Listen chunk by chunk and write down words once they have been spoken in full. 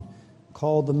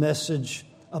called the message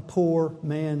a poor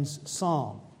man's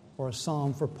psalm, or a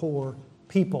psalm for poor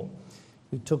people.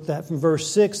 We took that from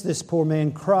verse 6. This poor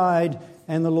man cried,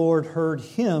 and the Lord heard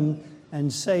him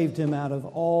and saved him out of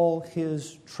all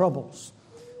his troubles.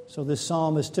 So this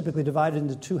psalm is typically divided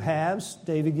into two halves.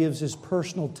 David gives his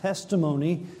personal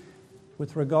testimony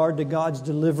with regard to God's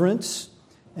deliverance,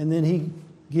 and then he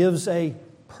gives a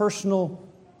personal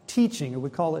teaching, or we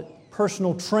call it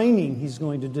personal training he's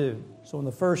going to do. So in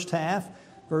the first half,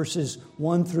 verses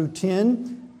 1 through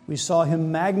 10, we saw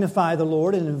him magnify the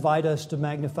Lord and invite us to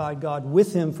magnify God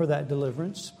with him for that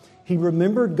deliverance. He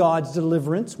remembered God's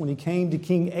deliverance when he came to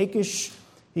King Achish.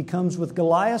 He comes with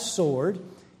Goliath's sword.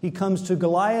 He comes to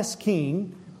Goliath's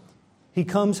king. He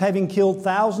comes having killed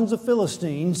thousands of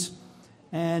Philistines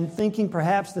and thinking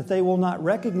perhaps that they will not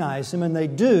recognize him, and they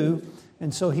do.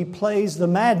 And so he plays the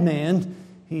madman.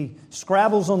 He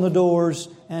scrabbles on the doors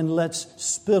and lets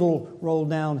spittle roll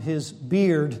down his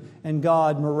beard. And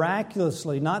God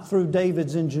miraculously, not through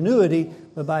David's ingenuity,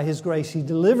 but by his grace, he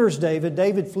delivers David.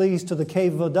 David flees to the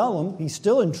cave of Adullam. He's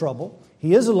still in trouble.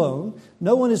 He is alone.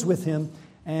 No one is with him.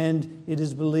 And it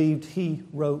is believed he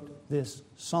wrote this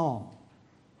psalm.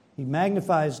 He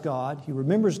magnifies God, he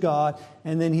remembers God,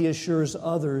 and then he assures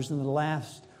others in the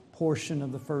last portion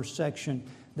of the first section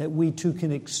that we too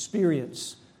can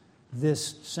experience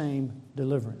this same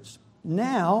deliverance.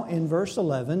 Now, in verse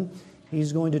 11,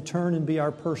 he's going to turn and be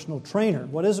our personal trainer.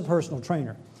 What is a personal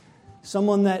trainer?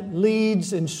 Someone that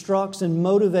leads, instructs, and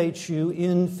motivates you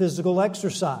in physical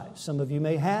exercise. Some of you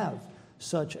may have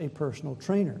such a personal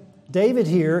trainer. David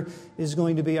here is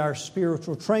going to be our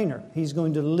spiritual trainer. He's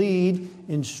going to lead,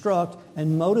 instruct,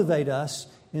 and motivate us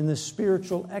in the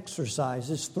spiritual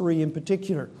exercises, 3 in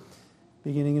particular,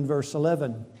 beginning in verse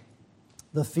 11.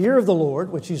 The fear of the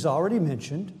Lord, which he's already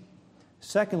mentioned.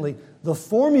 Secondly, the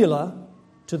formula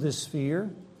to this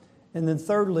fear. And then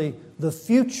thirdly, the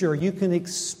future you can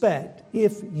expect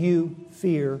if you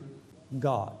fear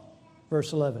God.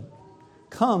 Verse 11.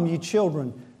 Come, ye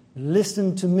children,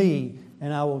 listen to me,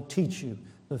 and I will teach you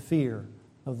the fear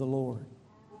of the Lord.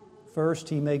 First,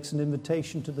 he makes an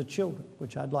invitation to the children,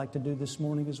 which I'd like to do this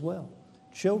morning as well.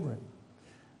 Children,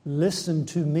 listen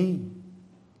to me.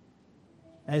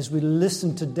 As we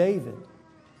listen to David,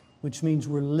 which means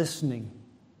we're listening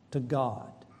to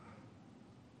God.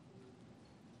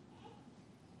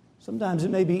 Sometimes it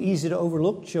may be easy to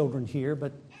overlook children here,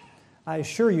 but I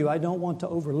assure you I don't want to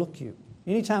overlook you.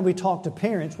 Anytime we talk to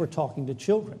parents, we're talking to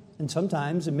children. And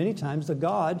sometimes, and many times, the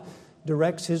God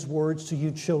directs His words to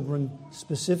you children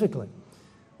specifically.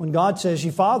 When God says,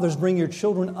 "Ye fathers, bring your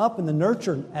children up in the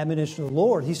nurture and admonition of the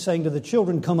Lord," He's saying to the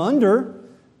children, come under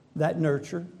that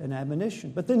nurture and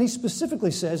admonition. But then He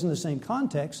specifically says in the same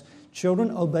context, children,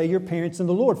 obey your parents in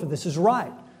the Lord, for this is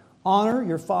right. Honor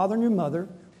your father and your mother,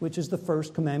 which is the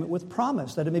first commandment with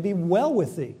promise, that it may be well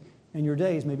with thee, and your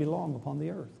days may be long upon the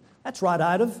earth. That's right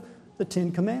out of the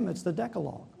 10 Commandments, the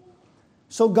Decalogue.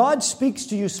 So God speaks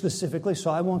to you specifically,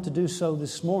 so I want to do so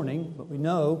this morning, but we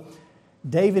know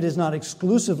David is not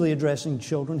exclusively addressing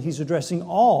children. He's addressing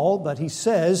all, but he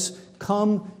says,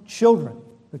 come children.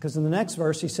 Because in the next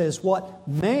verse he says, what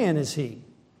man is he?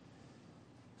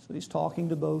 So he's talking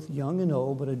to both young and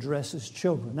old, but addresses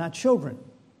children. Now children,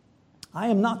 I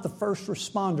am not the first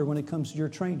responder when it comes to your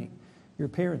training. Your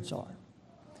parents are.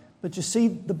 But you see,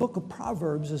 the book of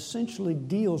Proverbs essentially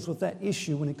deals with that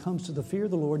issue when it comes to the fear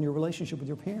of the Lord and your relationship with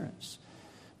your parents.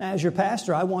 Now, as your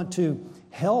pastor, I want to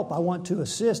help, I want to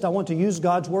assist, I want to use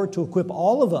God's Word to equip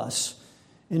all of us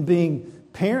in being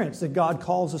parents that God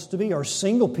calls us to be, or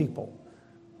single people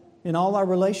in all our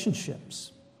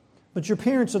relationships. But your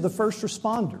parents are the first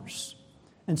responders.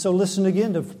 And so listen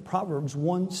again to Proverbs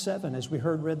 1:7 as we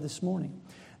heard read this morning.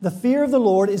 The fear of the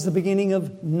Lord is the beginning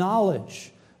of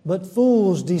knowledge, but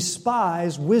fools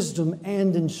despise wisdom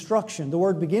and instruction. The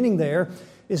word beginning there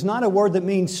is not a word that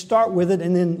means start with it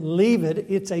and then leave it.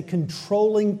 It's a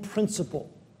controlling principle.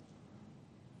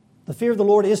 The fear of the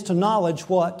Lord is to knowledge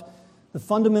what the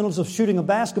fundamentals of shooting a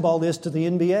basketball is to the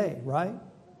NBA, right?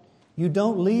 You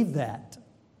don't leave that.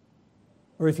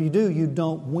 Or if you do, you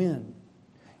don't win.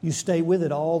 You stay with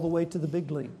it all the way to the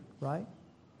big league, right?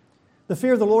 The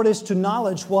fear of the Lord is to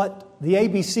knowledge what the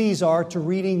ABCs are to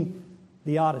reading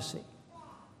the Odyssey,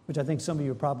 which I think some of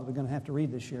you are probably going to have to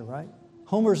read this year, right?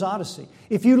 Homer's Odyssey.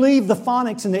 If you leave the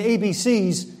phonics and the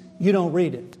ABCs, you don't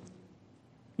read it.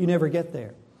 You never get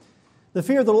there. The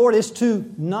fear of the Lord is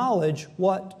to knowledge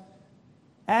what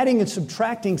adding and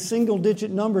subtracting single-digit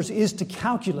numbers is to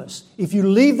calculus. If you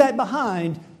leave that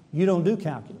behind, you don't do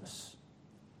calculus.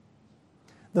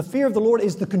 The fear of the Lord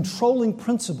is the controlling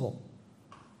principle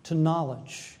to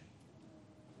knowledge,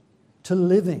 to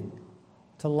living,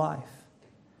 to life.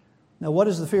 Now, what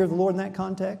is the fear of the Lord in that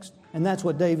context? And that's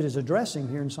what David is addressing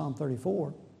here in Psalm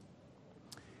 34.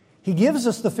 He gives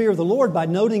us the fear of the Lord by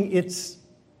noting its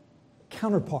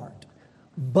counterpart.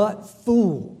 But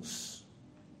fools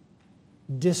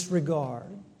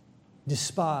disregard,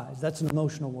 despise. That's an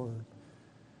emotional word.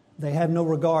 They have no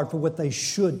regard for what they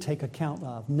should take account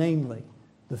of, namely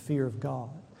the fear of God.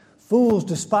 Fools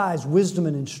despise wisdom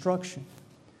and instruction.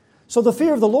 So the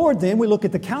fear of the Lord, then, we look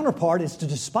at the counterpart, is to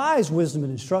despise wisdom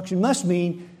and instruction, must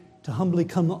mean to humbly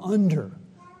come under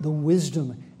the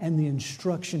wisdom and the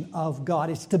instruction of God.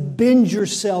 It's to bend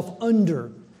yourself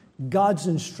under God's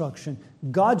instruction,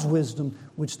 God's wisdom,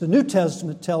 which the New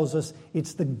Testament tells us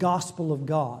it's the gospel of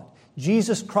God.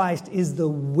 Jesus Christ is the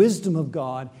wisdom of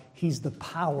God. He's the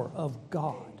power of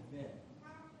God.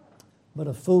 But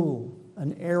a fool,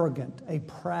 an arrogant, a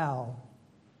proud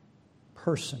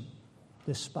person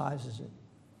despises it.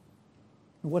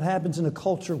 And what happens in a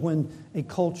culture when a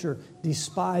culture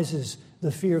despises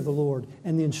the fear of the Lord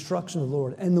and the instruction of the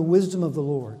Lord and the wisdom of the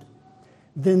Lord?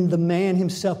 Then the man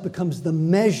himself becomes the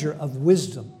measure of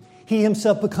wisdom. He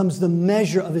himself becomes the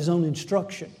measure of his own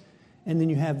instruction. And then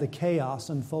you have the chaos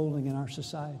unfolding in our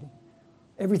society.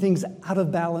 Everything's out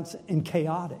of balance and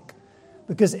chaotic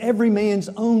because every man's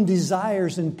own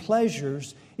desires and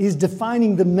pleasures is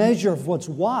defining the measure of what's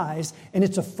wise, and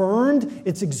it's affirmed,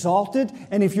 it's exalted,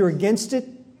 and if you're against it,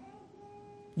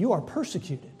 you are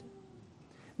persecuted.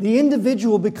 The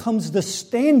individual becomes the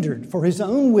standard for his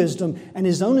own wisdom and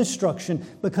his own instruction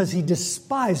because he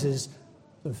despises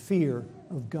the fear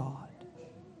of God.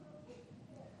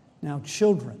 Now,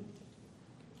 children,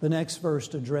 the next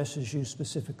verse addresses you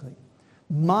specifically.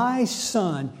 My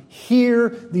son, hear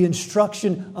the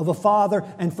instruction of a father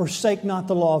and forsake not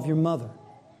the law of your mother.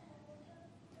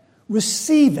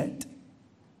 Receive it.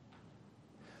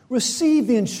 Receive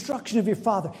the instruction of your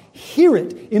father. Hear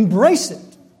it. Embrace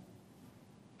it.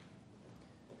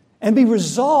 And be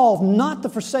resolved not to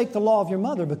forsake the law of your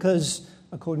mother because,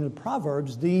 according to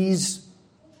Proverbs, this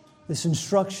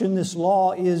instruction, this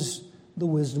law is the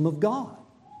wisdom of God.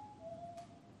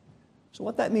 So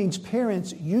what that means,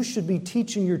 parents, you should be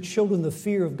teaching your children the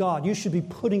fear of God. You should be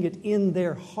putting it in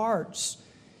their hearts.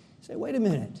 You say, wait a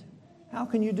minute, how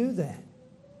can you do that?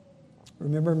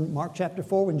 Remember in Mark chapter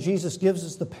 4 when Jesus gives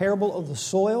us the parable of the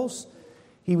soils?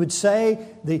 He would say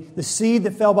the seed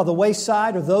that fell by the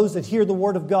wayside are those that hear the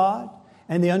word of God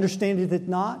and they understand it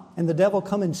not. And the devil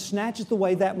come and snatches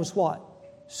away that was what?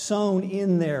 Sown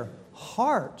in their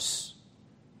hearts.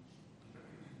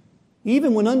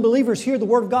 Even when unbelievers hear the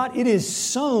word of God, it is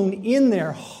sown in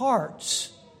their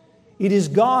hearts. It is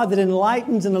God that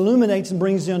enlightens and illuminates and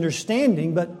brings the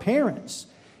understanding. But parents,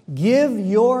 give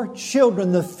your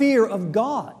children the fear of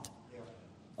God.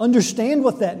 Understand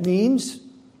what that means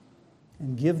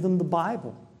and give them the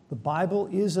Bible. The Bible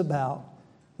is about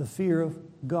the fear of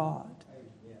God.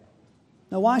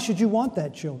 Now, why should you want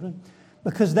that, children?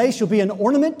 Because they shall be an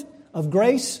ornament of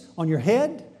grace on your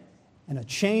head and a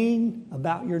chain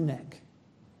about your neck.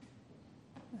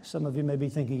 Some of you may be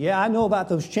thinking, yeah, I know about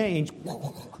those chains.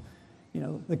 You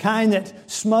know, the kind that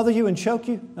smother you and choke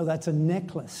you. No, that's a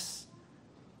necklace.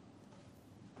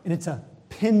 And it's a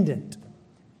pendant.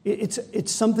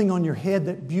 It's something on your head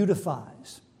that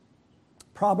beautifies.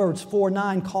 Proverbs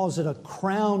 4:9 calls it a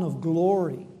crown of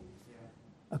glory.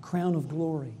 A crown of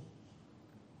glory.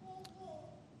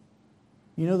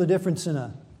 You know the difference in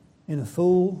a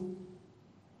fool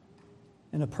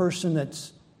and a person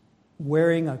that's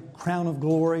wearing a crown of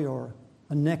glory or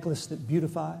a necklace that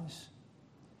beautifies?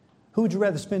 Who would you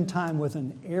rather spend time with?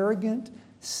 An arrogant,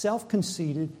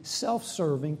 self-conceited,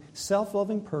 self-serving,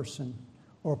 self-loving person,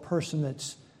 or a person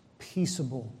that's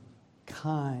peaceable,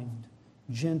 kind,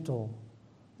 gentle,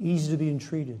 easy to be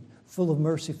entreated, full of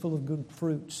mercy, full of good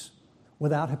fruits,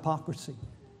 without hypocrisy?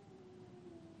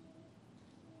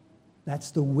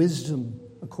 That's the wisdom,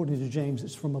 according to James,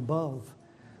 it's from above.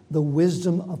 The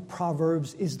wisdom of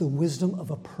Proverbs is the wisdom of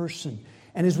a person.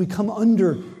 And as we come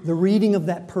under the reading of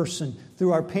that person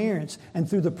through our parents and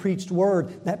through the preached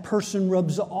word, that person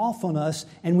rubs off on us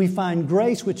and we find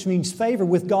grace, which means favor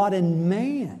with God and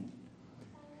man.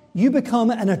 You become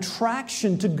an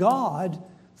attraction to God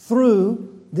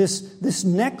through this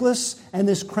necklace and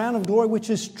this crown of glory, which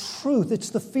is truth.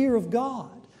 It's the fear of God.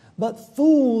 But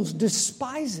fools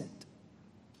despise it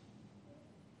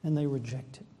and they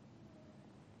reject it.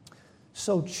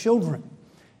 So children,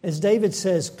 as David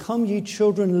says, come ye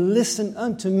children, listen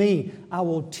unto me. I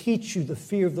will teach you the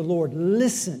fear of the Lord.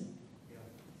 Listen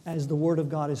as the word of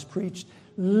God is preached.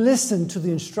 Listen to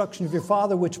the instruction of your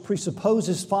father, which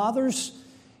presupposes fathers,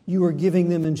 you are giving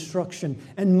them instruction.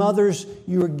 And mothers,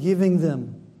 you are giving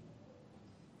them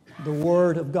the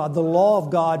Word of God, the law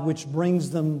of God, which brings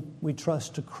them, we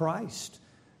trust, to Christ,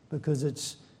 because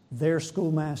it's their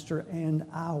schoolmaster and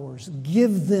ours.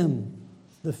 Give them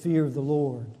the fear of the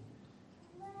Lord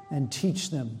and teach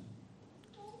them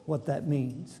what that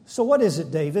means. So what is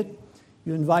it, David?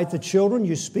 You invite the children,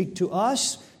 you speak to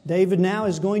us. David now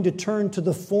is going to turn to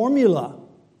the formula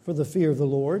for the fear of the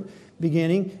Lord,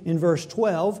 beginning in verse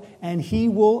 12, and he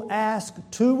will ask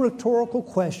two rhetorical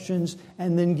questions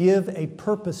and then give a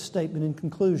purpose statement in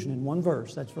conclusion in one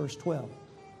verse. That's verse 12.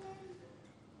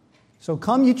 So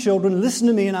come, ye children, listen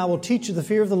to me, and I will teach you the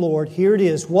fear of the Lord. Here it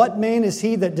is. What man is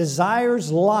he that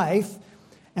desires life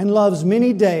and loves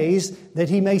many days, that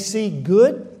he may see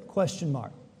good? ?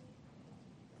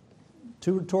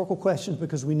 Two rhetorical questions,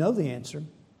 because we know the answer.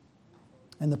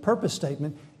 And the purpose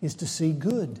statement is to see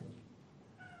good.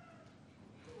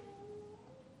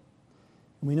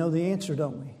 We know the answer,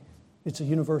 don't we? It's a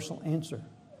universal answer.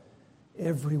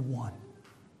 Everyone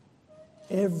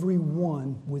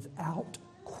without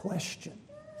question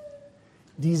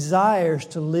desires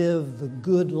to live the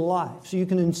good life. So you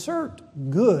can insert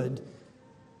good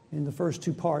in the first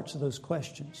two parts of those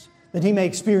questions. That he may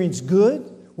experience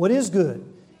good. What is good?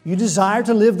 You desire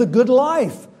to live the good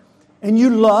life. And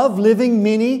you love living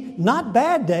many, not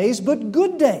bad days, but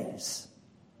good days.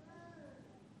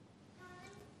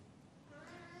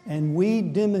 And we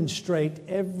demonstrate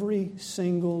every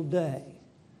single day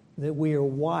that we are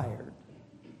wired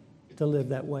to live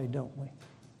that way, don't we?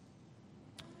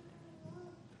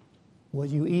 What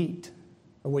you eat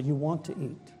or what you want to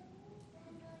eat.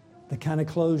 The kind of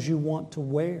clothes you want to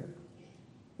wear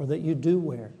or that you do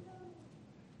wear.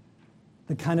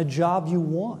 The kind of job you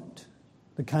want.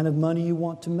 The kind of money you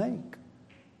want to make.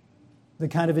 The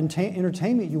kind of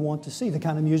entertainment you want to see. The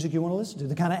kind of music you want to listen to.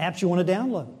 The kind of apps you want to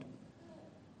download.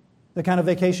 The kind of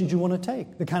vacations you want to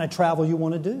take. The kind of travel you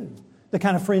want to do. The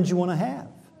kind of friends you want to have.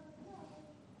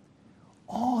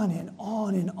 On and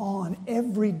on and on.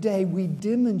 Every day we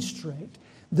demonstrate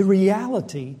the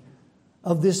reality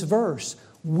of this verse.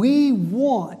 We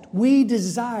want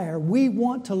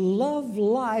to love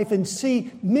life and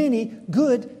see many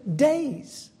good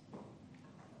days.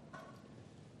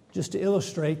 Just to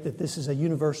illustrate that this is a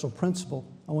universal principle,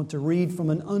 I want to read from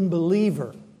an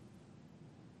unbeliever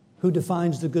who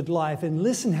defines the good life. And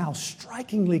listen how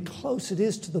strikingly close it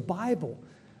is to the Bible,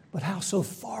 but how so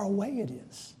far away it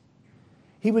is.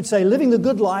 He would say, living the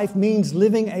good life means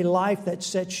living a life that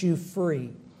sets you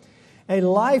free. A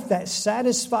life that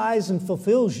satisfies and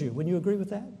fulfills you. Wouldn't you agree with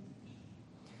that?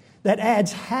 That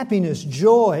adds happiness,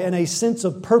 joy, and a sense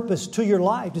of purpose to your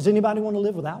life. Does anybody want to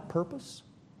live without purpose?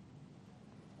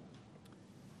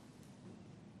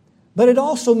 But it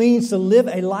also means to live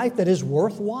a life that is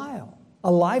worthwhile.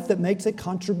 A life that makes a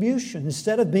contribution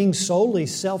instead of being solely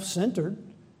self-centered.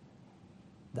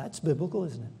 That's biblical,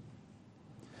 isn't it?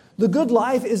 The good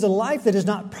life is a life that is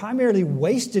not primarily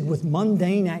wasted with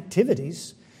mundane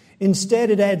activities.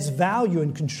 Instead, it adds value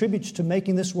and contributes to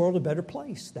making this world a better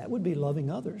place. That would be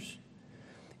loving others.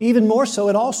 Even more so,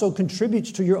 it also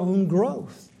contributes to your own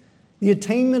growth. The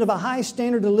attainment of a high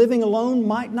standard of living alone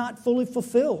might not fully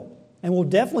fulfill and will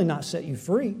definitely not set you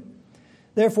free.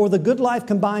 Therefore, the good life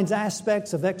combines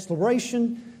aspects of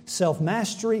exploration,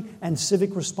 self-mastery, and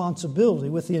civic responsibility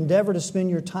with the endeavor to spend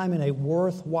your time in a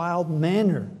worthwhile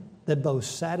manner that both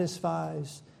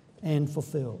satisfies and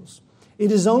fulfills.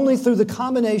 It is only through the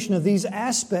combination of these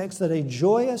aspects that a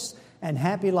joyous and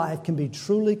happy life can be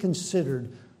truly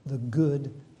considered the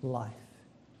good life.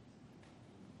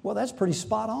 Well, that's pretty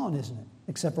spot on, isn't it?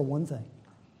 Except for one thing.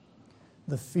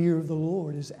 The fear of the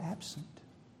Lord is absent.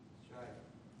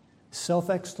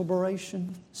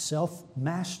 Self-exploration,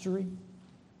 self-mastery,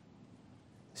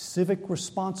 civic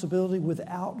responsibility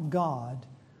without God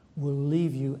will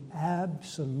leave you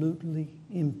absolutely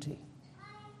empty.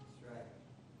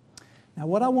 Now,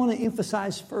 what I want to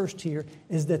emphasize first here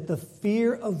is that the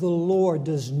fear of the Lord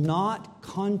does not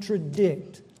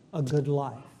contradict a good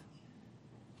life.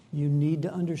 You need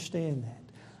to understand that.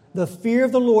 The fear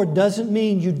of the Lord doesn't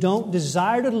mean you don't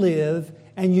desire to live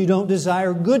and you don't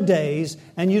desire good days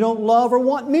and you don't love or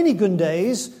want many good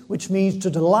days, which means to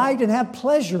delight and have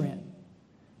pleasure in.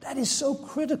 That is so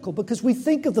critical because we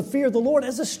think of the fear of the Lord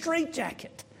as a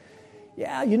straitjacket.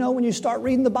 Yeah, you know, when you start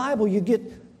reading the Bible, you get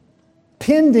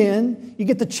pinned in, you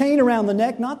get the chain around the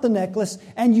neck, not the necklace,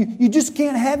 and you just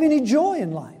can't have any joy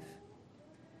in life.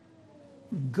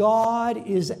 God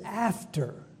is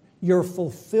after your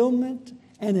fulfillment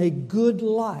and a good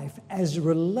life as it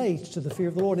relates to the fear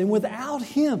of the Lord. And without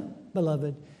Him,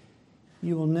 beloved,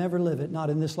 you will never live it, not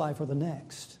in this life or the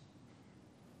next.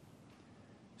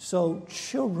 So,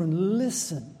 children,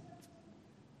 listen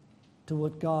to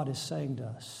what God is saying to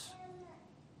us.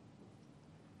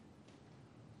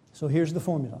 So here's the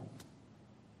formula.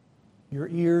 Your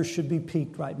ears should be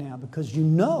piqued right now because you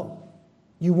know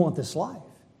you want this life.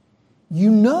 You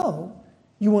know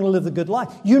you want to live the good life.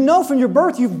 You know from your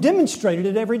birth you've demonstrated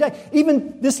it every day.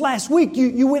 Even this last week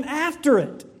you went after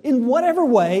it in whatever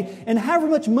way, and however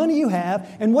much money you have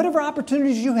and whatever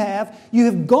opportunities you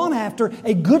have gone after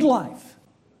a good life.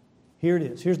 Here it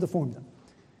is. Here's the formula.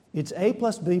 It's A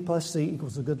plus B plus C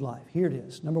equals a good life. Here it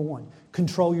is. Number one,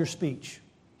 control your speech.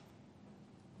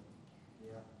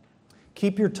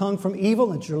 Keep your tongue from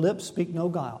evil and your lips speak no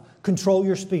guile. Control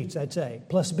your speech. That's A.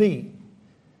 Plus B.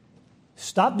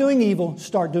 Stop doing evil,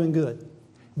 start doing good.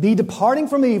 Be departing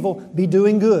from evil, be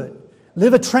doing good.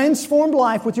 Live a transformed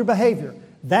life with your behavior.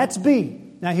 That's B.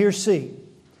 Now here's C.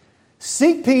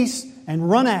 Seek peace and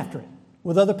run after it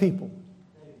with other people.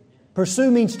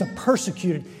 Pursue means to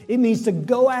persecute it. It means to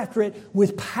go after it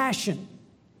with passion.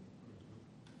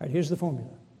 All right, here's the formula.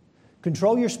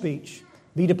 Control your speech.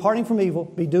 Be departing from evil.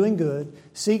 Be doing good.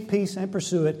 Seek peace and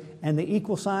pursue it. And the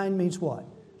equal sign means what?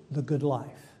 The good life.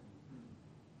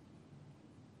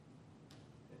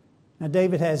 Now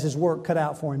David has his work cut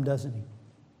out for him, doesn't he?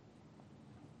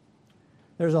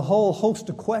 There's a whole host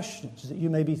of questions that you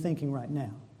may be thinking right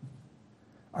now.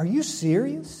 Are you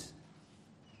serious?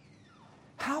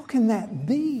 How can that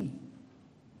be?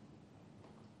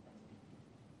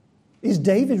 Is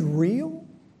David real?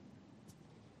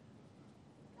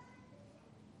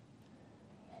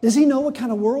 Does he know what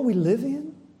kind of world we live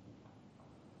in?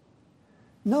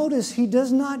 Notice he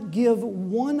does not give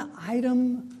one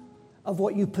item of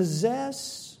what you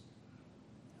possess,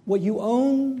 what you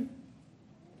own,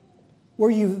 where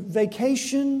you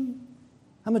vacation,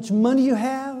 how much money you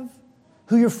have,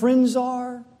 who your friends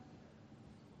are,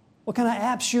 what kind of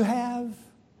apps you have,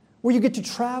 where you get to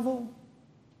travel.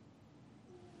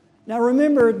 Now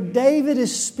remember, David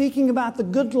is speaking about the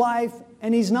good life,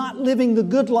 and he's not living the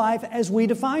good life as we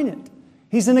define it.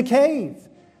 He's in a cave.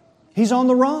 He's on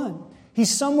the run. He's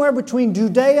somewhere between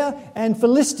Judea and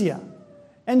Philistia.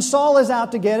 And Saul is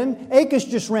out to get him. Achish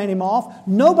just ran him off.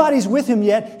 Nobody's with him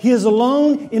yet. He is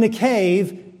alone in a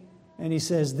cave. And he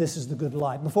says, this is the good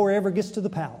life. Before he ever gets to the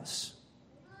palace.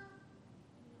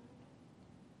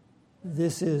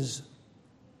 This is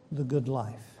the good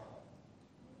life.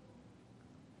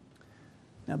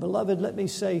 Now, beloved, let me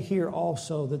say here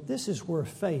also that this is where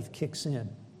faith kicks in,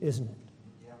 isn't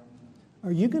it?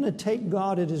 Are you going to take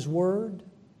God at His word?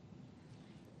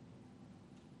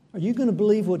 Are you going to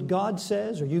believe what God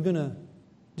says? Or are you going to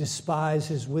despise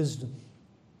His wisdom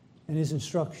and His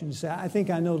instruction and say, I think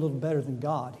I know a little better than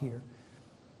God here?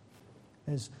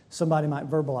 As somebody might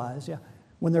verbalize,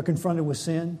 when they're confronted with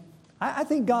sin. I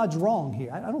think God's wrong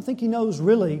here. I don't think He knows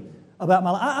really about my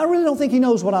life. I really don't think He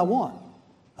knows what I want.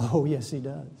 Oh, yes, He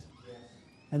does.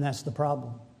 And that's the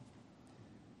problem.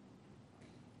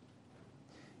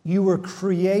 You were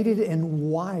created and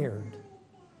wired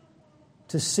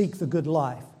to seek the good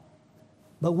life.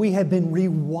 But we have been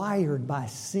rewired by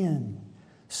sin.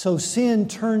 So sin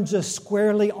turns us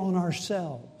squarely on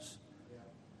ourselves.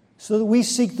 So that we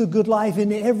seek the good life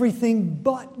in everything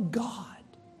but God.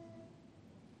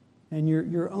 And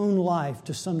your own life,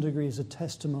 to some degree, is a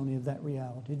testimony of that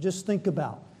reality. Just think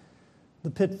about the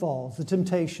pitfalls, the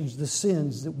temptations, the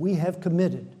sins that we have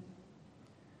committed.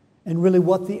 And really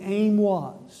what the aim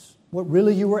was, what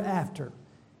really you were after.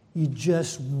 You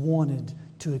just wanted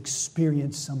to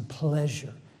experience some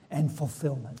pleasure and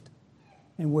fulfillment.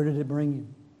 And where did it bring you?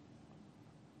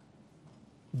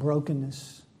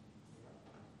 Brokenness,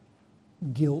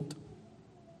 guilt.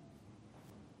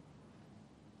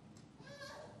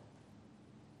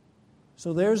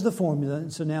 So there's the formula.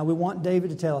 And so now we want David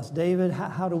to tell us, David,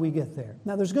 how do we get there?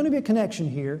 Now there's going to be a connection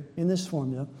here in this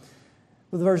formula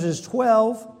with verses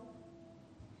 12,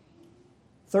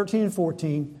 13 and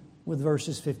 14, with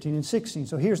verses 15 and 16.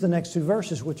 So here's the next two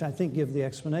verses, which I think give the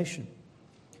explanation.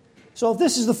 So if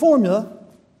this is the formula,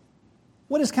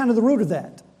 what is kind of the root of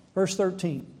that? Verse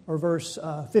 13 or verse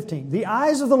 15. The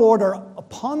eyes of the Lord are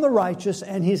upon the righteous,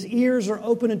 and His ears are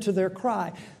open unto their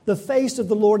cry. The face of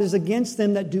the Lord is against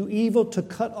them that do evil, to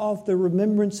cut off the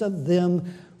remembrance of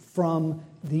them from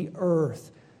the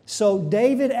earth. So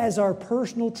David, as our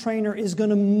personal trainer, is going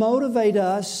to motivate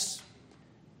us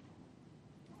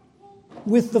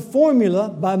with the formula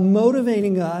by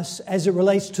motivating us as it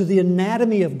relates to the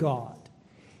anatomy of God.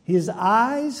 His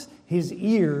eyes, His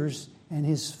ears, and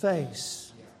His face.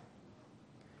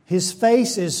 His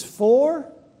face is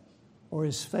for, or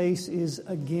His face is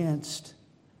against.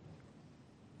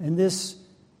 And this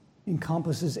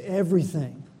encompasses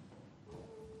everything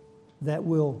that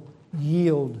will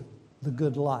yield the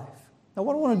good life. Now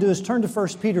what I want to do is turn to 1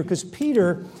 Peter, because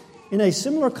Peter, in a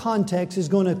similar context, is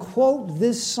going to quote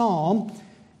this psalm,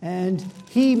 and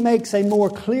he makes a more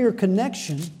clear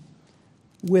connection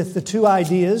with the two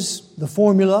ideas, the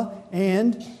formula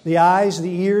and the eyes,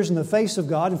 the ears, and the face of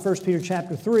God in 1 Peter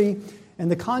chapter 3.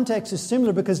 And the context is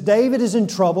similar because David is in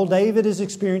trouble. David is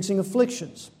experiencing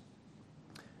afflictions.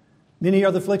 Many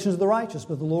are the afflictions of the righteous,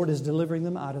 but the Lord is delivering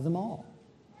them out of them all.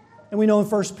 And we know in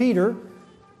 1 Peter,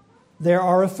 there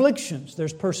are afflictions,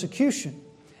 there's persecution.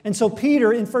 And so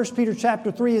Peter, in 1 Peter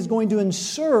chapter 3, is going to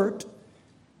insert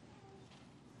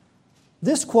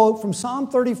this quote from Psalm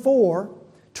 34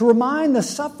 to remind the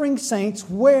suffering saints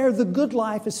where the good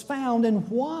life is found and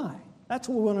why. That's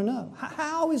what we want to know.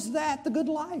 How is that the good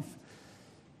life?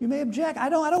 You may object, I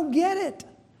don't get it.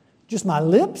 Just my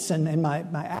lips and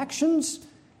my actions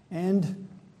and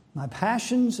my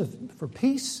passions for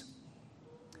peace.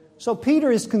 So Peter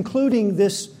is concluding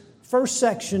this first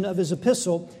section of his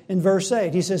epistle in verse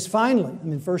 8. He says, finally,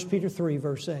 I'm in 1 Peter 3,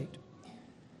 verse 8.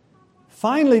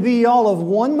 Finally, be ye all of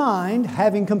one mind,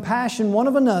 having compassion one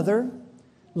of another,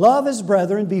 love as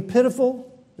brethren, be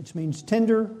pitiful, which means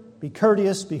tender, be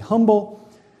courteous, be humble,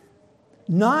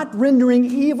 not rendering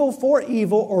evil for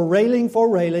evil or railing for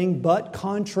railing, but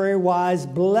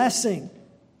contrariwise blessing,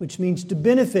 which means to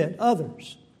benefit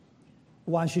others.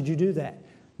 Why should you do that?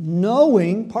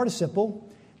 Knowing, participle,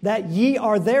 that ye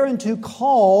are thereunto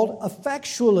called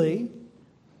effectually,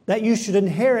 that you should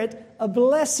inherit a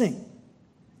blessing.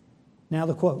 Now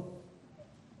the quote.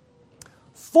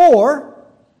 For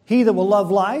he that will love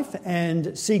life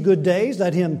and see good days,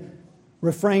 let him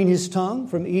refrain his tongue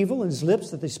from evil and his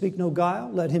lips that they speak no guile.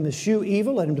 Let him eschew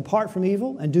evil, let him depart from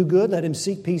evil, and do good, let him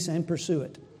seek peace and pursue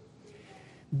it.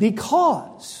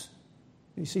 Because,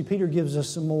 you see, Peter gives us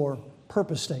some more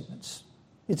purpose statements.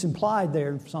 It's implied there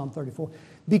in Psalm 34.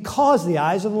 Because the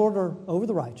eyes of the Lord are over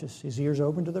the righteous, his ears are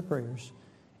open to their prayers,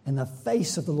 and the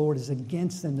face of the Lord is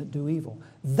against them that do evil.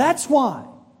 That's why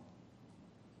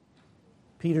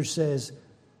Peter says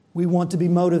we want to be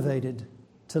motivated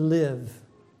to live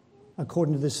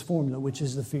according to this formula, which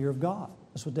is the fear of God.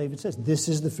 That's what David says. This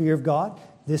is the fear of God.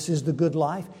 This is the good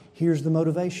life. Here's the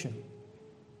motivation.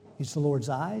 It's the Lord's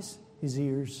eyes, his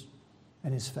ears,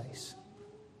 and his face.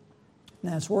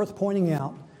 Now, it's worth pointing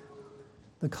out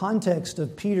the context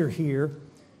of Peter here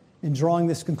in drawing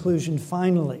this conclusion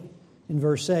finally in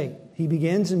verse 8. He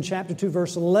begins in chapter 2,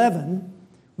 verse 11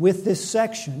 with this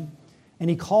section, and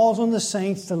he calls on the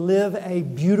saints to live a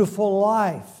beautiful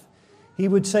life. He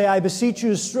would say, I beseech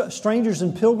you, strangers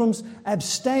and pilgrims,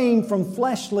 abstain from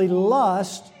fleshly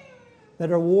lust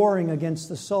that are warring against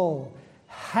the soul,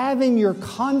 having your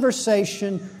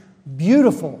conversation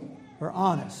beautiful or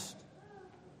honest.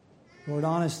 The word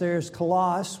honest there is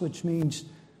kalos, which means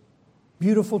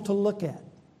beautiful to look at.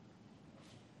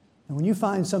 And when you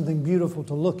find something beautiful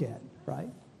to look at, right,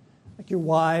 like your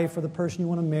wife or the person you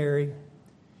want to marry,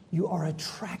 you are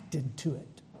attracted to it.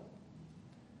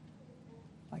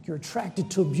 Like you're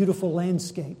attracted to a beautiful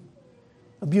landscape,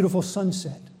 a beautiful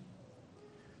sunset.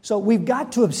 So we've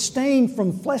got to abstain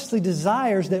from fleshly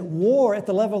desires that war at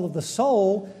the level of the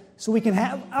soul so we can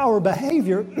have our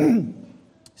behavior,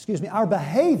 our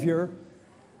behavior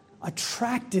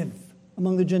attractive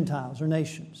among the Gentiles or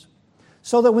nations.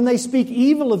 So that when they speak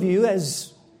evil of you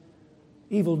as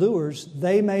evildoers,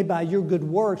 they may by your good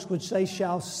works, which they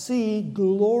shall see,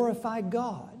 glorify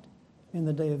God in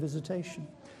the day of visitation.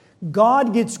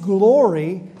 God gets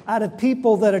glory out of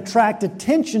people that attract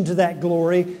attention to that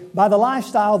glory by the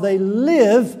lifestyle they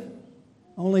live,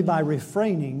 only by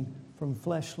refraining from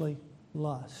fleshly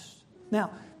lust.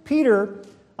 Now, Peter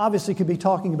obviously could be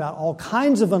talking about all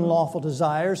kinds of unlawful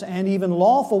desires and even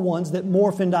lawful ones that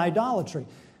morph into idolatry.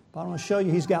 But I want to show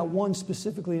you he's got one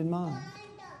specifically in mind.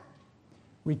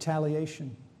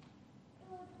 Retaliation.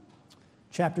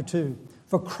 Chapter 2.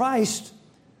 For Christ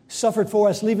suffered for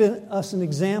us, leaving us an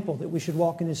example that we should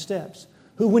walk in his steps.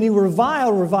 Who when he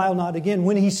reviled not again.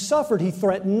 When he suffered, he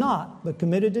threatened not, but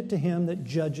committed it to him that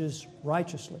judges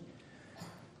righteously.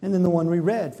 And then the one we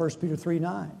read, 1 Peter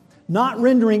 3:9. Not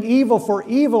rendering evil for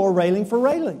evil or railing for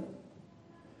railing.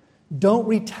 Don't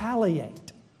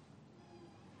retaliate.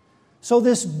 So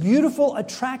this beautiful,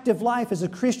 attractive life as a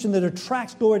Christian that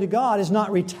attracts glory to God is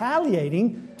not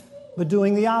retaliating, but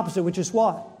doing the opposite, which is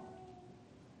what?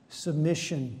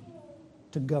 Submission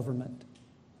to government.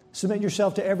 Submit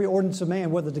yourself to every ordinance of man,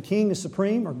 whether the king is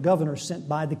supreme or governor sent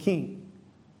by the king.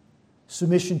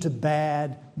 Submission to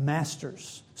bad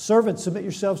masters. Servants, submit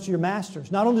yourselves to your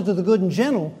masters, not only to the good and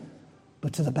gentle,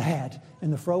 but to the bad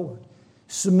and the froward.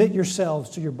 Submit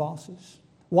yourselves to your bosses.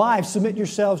 Wives, submit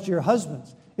yourselves to your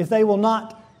husbands. If they will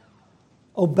not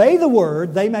Obey the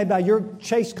word, they may by your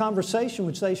chaste conversation,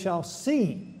 which they shall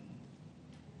see,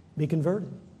 be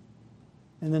converted.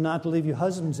 And then not to leave you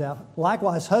husbands out.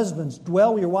 Likewise, husbands,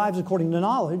 dwell with your wives according to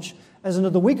knowledge, as unto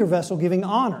the weaker vessel, giving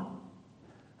honor.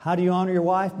 How do you honor your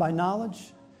wife? By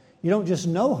knowledge. You don't just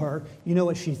know her, you know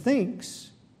what she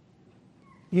thinks.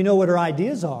 You know what her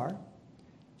ideas are.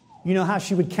 You know how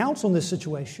she would counsel in this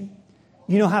situation.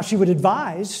 You know how she would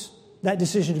advise that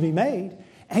decision to be made.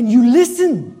 And you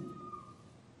listen.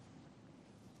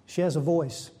 She has a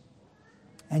voice.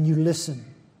 And you listen.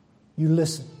 You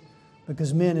listen.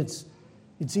 Because men, it's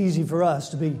easy for us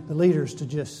to be the leaders to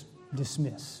just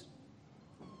dismiss.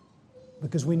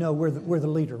 Because we know we're the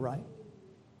leader, right?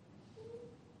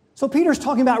 So Peter's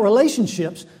talking about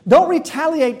relationships. Don't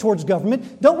retaliate towards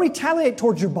government. Don't retaliate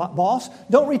towards your boss.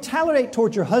 Don't retaliate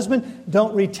towards your husband.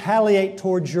 Don't retaliate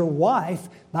towards your wife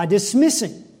by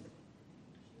dismissing.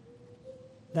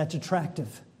 That's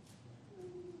attractive.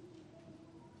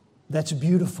 That's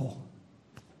beautiful.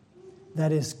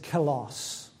 That is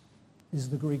kalos, is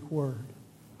the Greek word.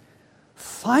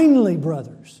 Finally,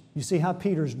 brothers, you see how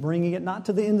Peter's bringing it not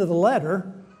to the end of the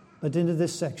letter, but into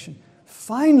this section.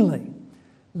 Finally,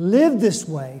 live this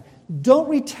way. Don't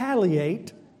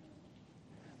retaliate,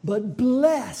 but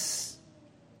bless.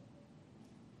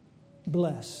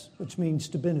 Bless, which means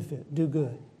to benefit, do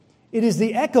good. It is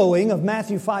the echoing of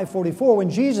Matthew 5:44 when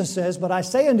Jesus says, "But I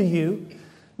say unto you,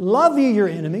 love ye your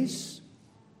enemies,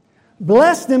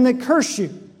 bless them that curse you."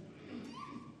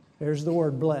 There's the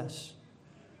word bless.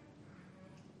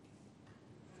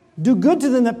 Do good to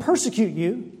them that persecute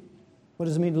you. What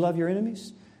does it mean to love your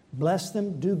enemies? Bless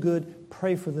them, do good,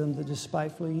 pray for them that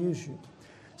despitefully use you.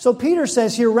 So Peter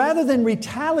says here, rather than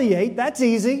retaliate, that's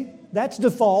easy, that's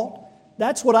default,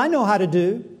 that's what I know how to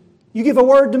do. You give a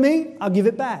word to me, I'll give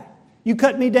it back. You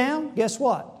cut me down, guess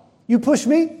what? You push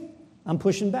me, I'm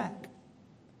pushing back.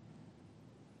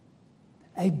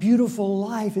 A beautiful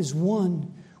life is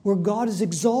one where God is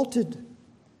exalted.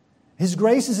 His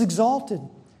grace is exalted.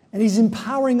 And He's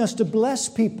empowering us to bless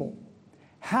people.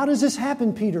 How does this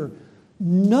happen, Peter?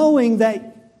 Knowing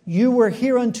that you were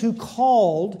hereunto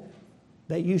called,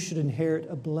 that you should inherit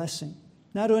a blessing.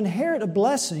 Now, to inherit a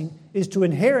blessing is to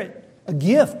inherit a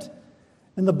gift.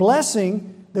 And the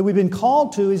blessing that we've been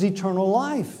called to is eternal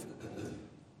life.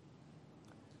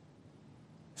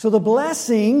 So the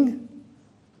blessing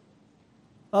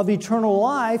of eternal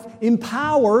life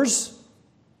empowers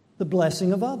the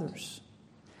blessing of others.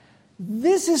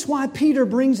 This is why Peter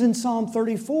brings in Psalm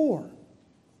 34.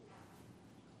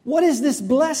 What is this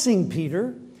blessing,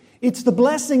 Peter? It's the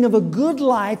blessing of a good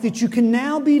life that you can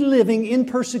now be living in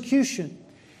persecution.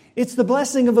 It's the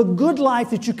blessing of a good life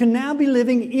that you can now be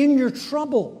living in your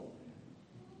trouble.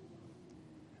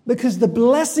 Because the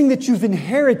blessing that you've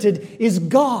inherited is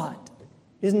God.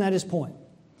 Isn't that his point?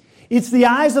 It's the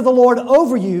eyes of the Lord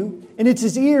over you, and it's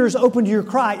His ears open to your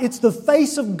cry. It's the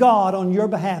face of God on your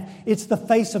behalf. It's the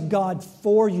face of God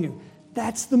for you.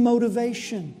 That's the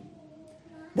motivation.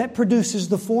 That produces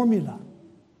the formula.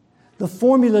 The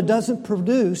formula doesn't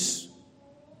produce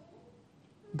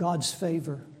God's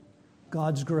favor,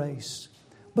 God's grace.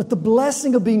 But the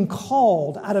blessing of being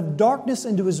called out of darkness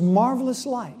into His marvelous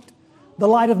light, the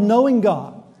light of knowing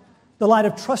God, the light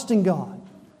of trusting God,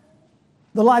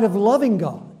 the light of loving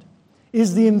God,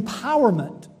 is the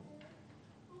empowerment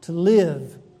to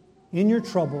live in your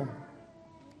trouble,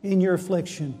 in your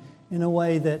affliction, in a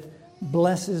way that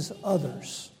blesses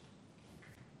others.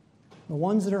 The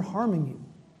ones that are harming you,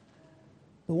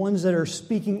 the ones that are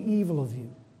speaking evil of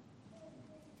you.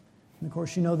 And of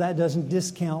course, you know that doesn't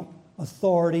discount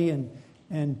authority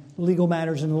and legal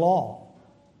matters in law.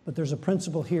 But there's a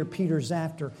principle here Peter's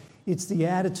after. It's the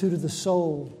attitude of the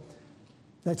soul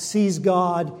that sees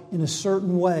God in a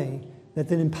certain way that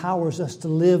then empowers us to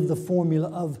live the formula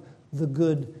of the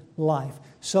good life.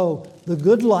 So, the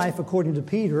good life, according to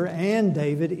Peter and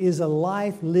David, is a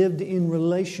life lived in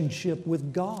relationship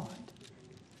with God.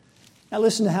 Now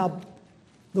listen to how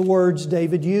the words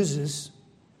David uses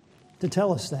to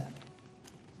tell us that.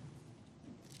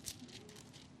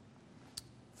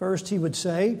 First, he would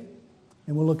say,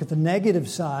 and we'll look at the negative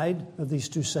side of these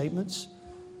two statements.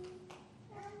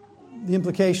 The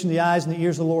implication, the eyes and the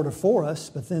ears of the Lord are for us,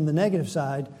 but then the negative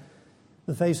side,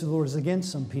 the face of the Lord is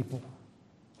against some people.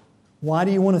 Why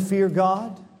do you want to fear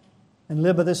God and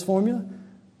live by this formula?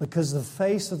 Because the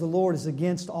face of the Lord is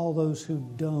against all those who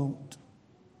don't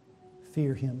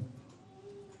fear Him.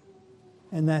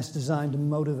 And that's designed to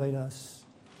motivate us.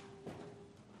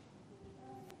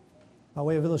 By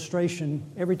way of illustration,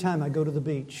 every time I go to the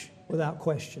beach, without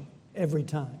question, every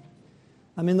time,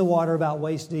 I'm in the water about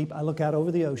waist deep. I look out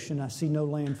over the ocean. I see no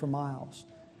land for miles.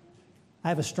 I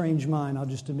have a strange mind, I'll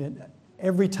just admit.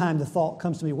 Every time the thought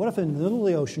comes to me, what if I'm in the middle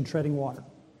of the ocean treading water?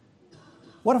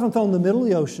 What if I'm thrown in the middle of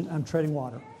the ocean and I'm treading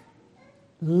water?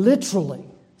 Literally.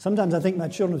 Sometimes I think my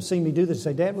children have seen me do this and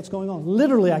say, Dad, what's going on?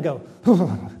 Literally, I go,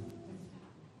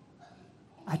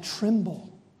 I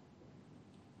tremble.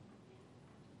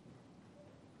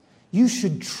 You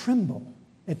should tremble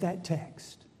at that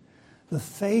text. The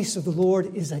face of the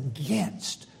Lord is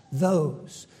against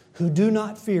those who do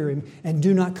not fear Him and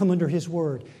do not come under His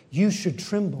word. You should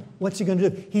tremble. What's He going to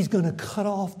do? He's going to cut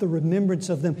off the remembrance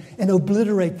of them and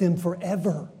obliterate them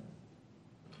forever.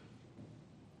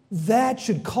 That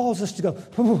should cause us to go,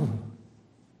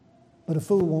 but a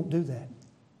fool won't do that.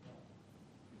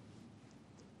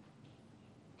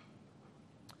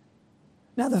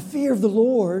 Now, the fear of the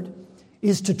Lord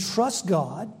is to trust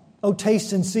God. Oh,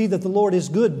 taste and see that the Lord is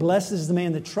good. Blessed is the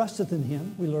man that trusteth in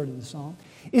Him. We learned in the song.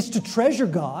 It's to treasure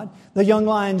God. The young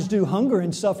lions do hunger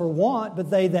and suffer want, but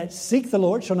they that seek the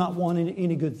Lord shall not want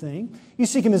any good thing. You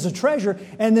seek Him as a treasure,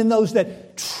 and then those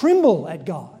that tremble at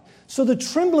God. So the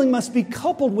trembling must be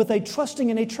coupled with a trusting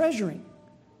and a treasuring.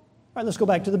 All right, let's go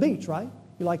back to the beach, right?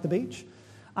 You like the beach?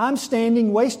 I'm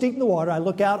standing waist deep in the water. I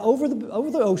look out over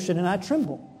the ocean and I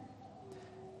tremble.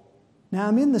 Now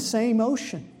I'm in the same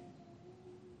ocean.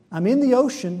 I'm in the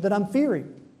ocean that I'm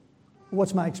fearing.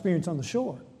 What's my experience on the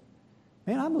shore?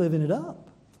 Man, I'm living it up.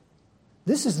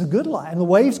 This is the good life. And the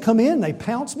waves come in, they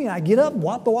pounce me, I get up,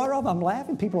 wipe the water off, I'm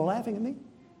laughing, people are laughing at me.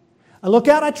 I look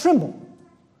out, I tremble.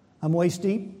 I'm waist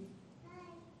deep.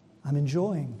 I'm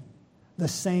enjoying the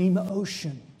same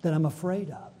ocean that I'm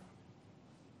afraid of.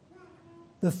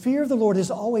 The fear of the Lord is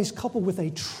always coupled with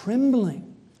a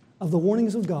trembling of the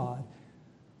warnings of God,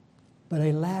 but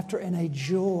a laughter and a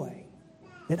joy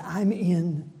that I'm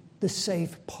in the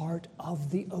safe part of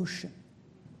the ocean.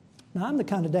 Now, I'm the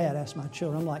kind of dad, ask my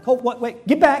children, I'm like, oh, wait,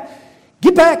 get back,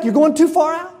 you're going too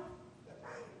far out.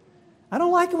 I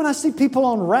don't like it when I see people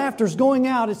on rafters going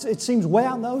out, it seems way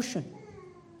out in the ocean.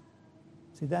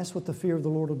 See, that's what the fear of the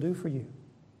Lord will do for you.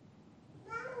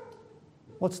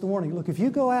 What's the warning? Look, if you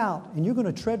go out and you're going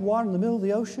to tread water in the middle of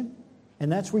the ocean,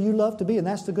 and that's where you love to be, and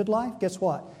that's the good life, guess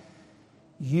what?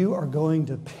 You are going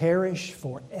to perish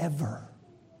forever.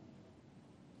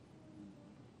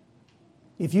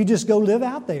 If you just go live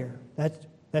out there,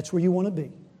 that's where you want to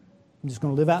be. I'm just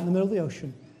going to live out in the middle of the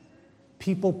ocean.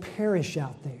 People perish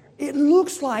out there. It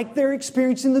looks like they're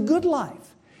experiencing the good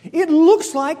life. It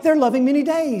looks like they're loving many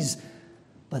days.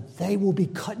 But they will be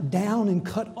cut down and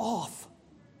cut off.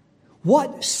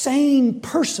 What sane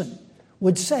person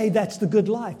would say that's the good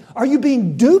life? Are you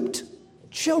being duped?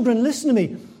 Children, listen to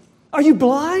me. Are you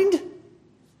blind?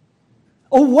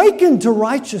 Awaken to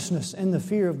righteousness and the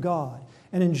fear of God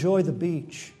and enjoy the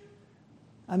beach.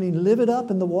 I mean, live it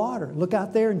up in the water. Look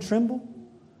out there and tremble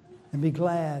and be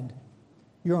glad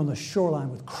you're on the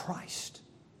shoreline with Christ.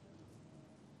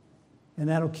 And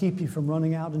that'll keep you from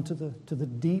running out into the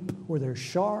deep where there's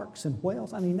sharks and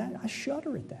whales. I mean, I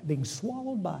shudder at that, being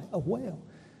swallowed by a whale.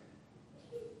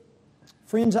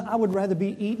 Friends, I would rather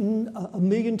be eaten a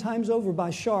million times over by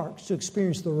sharks to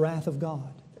experience the wrath of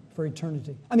God for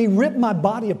eternity. I mean, rip my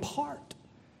body apart.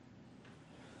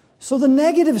 So the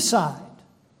negative side,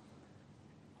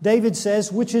 David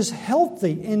says, which is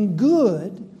healthy and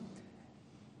good,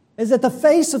 is that the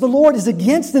face of the Lord is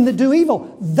against them that do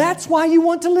evil. That's why you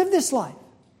want to live this life.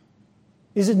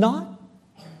 Is it not?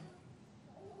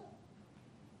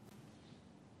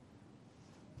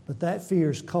 But that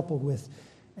fear is coupled with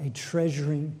a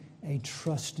treasuring, a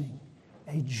trusting,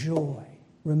 a joy.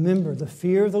 Remember, the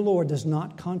fear of the Lord does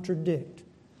not contradict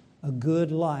a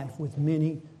good life with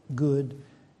many good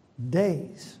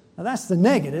days. Now that's the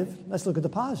negative. Let's look at the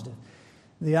positive.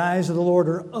 The eyes of the Lord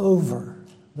are over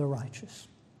the righteous.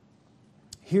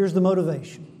 Here's the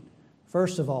motivation.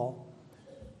 First of all,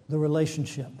 the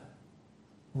relationship,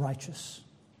 righteous.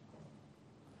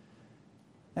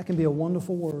 That can be a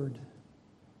wonderful word.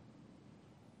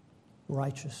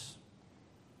 Righteous.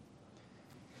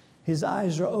 His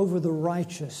eyes are over the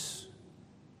righteous,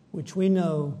 which we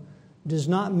know does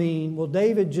not mean, well,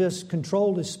 David just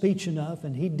controlled his speech enough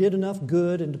and he did enough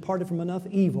good and departed from enough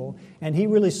evil and he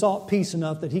really sought peace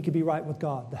enough that he could be right with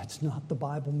God. That's not the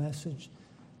Bible message.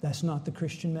 That's not the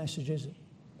Christian message, is it?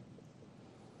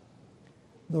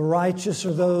 The righteous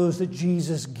are those that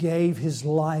Jesus gave His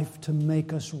life to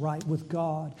make us right with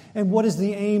God. And what is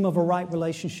the aim of a right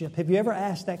relationship? Have you ever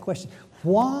asked that question?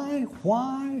 Why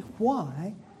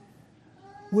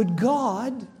would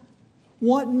God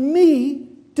want me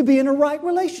to be in a right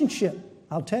relationship?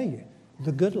 I'll tell you,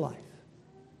 the good life.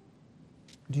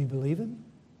 Do you believe it?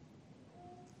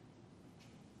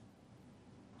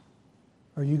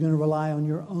 Or are you going to rely on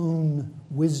your own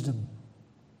wisdom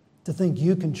to think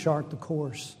you can chart the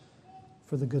course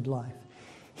for the good life?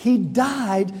 He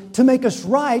died to make us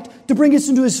right, to bring us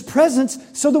into His presence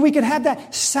so that we could have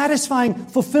that satisfying,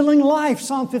 fulfilling life.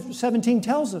 Psalm 17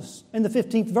 tells us in the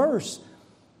 15th verse.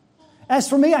 As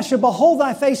for me, I shall behold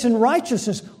Thy face in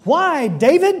righteousness. Why,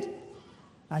 David?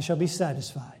 I shall be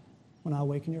satisfied when I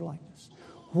awaken your likeness.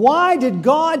 Why did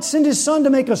God send His Son to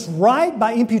make us right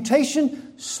by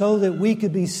imputation? So that we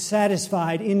could be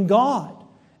satisfied in God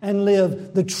and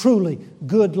live the truly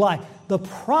good life. The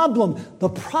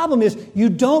problem is you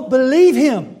don't believe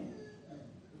Him.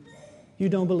 You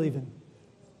don't believe Him.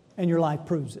 And your life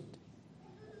proves it.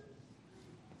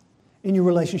 In your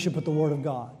relationship with the Word of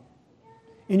God.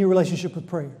 In your relationship with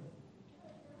prayer.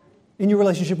 In your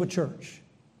relationship with church.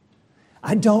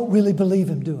 I don't really believe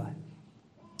Him, do I?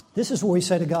 This is where we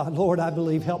say to God, Lord, I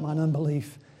believe, help mine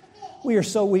unbelief. We are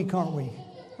so weak, aren't we?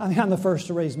 I mean, I'm the first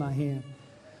to raise my hand.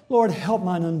 Lord, help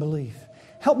mine unbelief.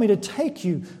 Help me to take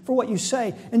You for what You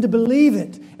say and to believe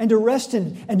it and to rest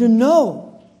in it and to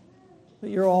know that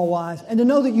You're all wise and to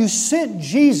know that You sent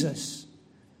Jesus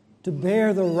to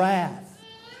bear the wrath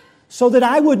so that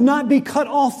I would not be cut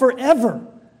off forever,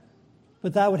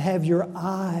 but that I would have Your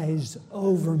eyes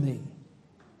over me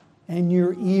and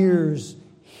Your ears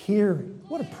hearing.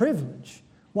 What a privilege.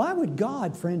 Why would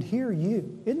God, friend, hear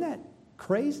you? Isn't that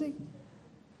crazy?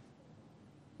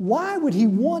 Why would He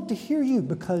want to hear you?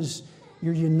 Because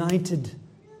you're united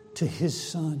to His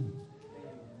Son.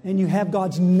 And you have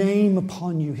God's name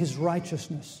upon you, His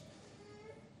righteousness.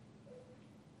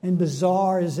 And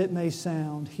bizarre as it may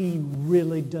sound, He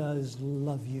really does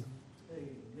love you.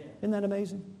 Isn't that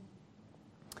amazing?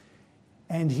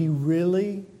 And He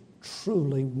really,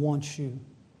 truly wants you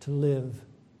to live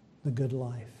the good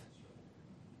life.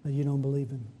 But you don't believe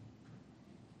Him.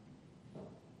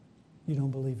 You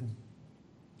don't believe Him.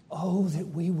 Oh, that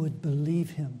we would believe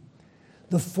Him.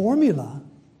 The formula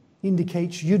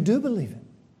indicates you do believe Him.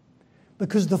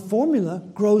 Because the formula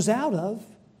grows out of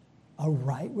a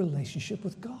right relationship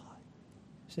with God.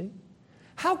 See?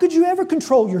 How could you ever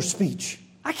control your speech?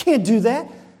 I can't do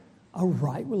that. A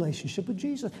right relationship with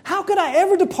Jesus. How could I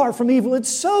ever depart from evil? It's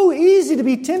so easy to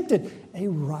be tempted. A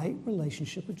right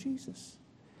relationship with Jesus.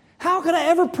 How could I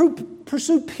ever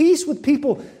pursue peace with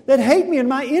people that hate me and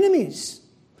my enemies?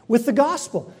 With the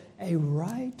gospel. A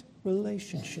right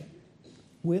relationship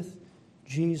with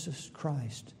Jesus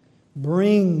Christ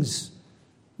brings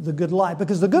the good life.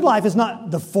 Because the good life is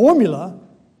not the formula,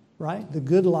 right? The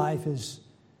good life is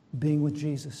being with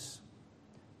Jesus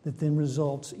that then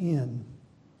results in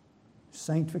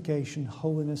sanctification,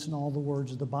 holiness, and all the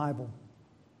words of the Bible,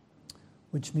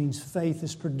 which means faith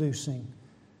is producing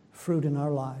fruit in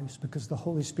our lives because the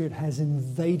Holy Spirit has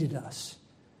invaded us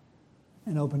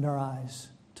and opened our eyes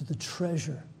to the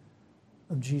treasure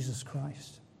of Jesus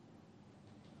Christ.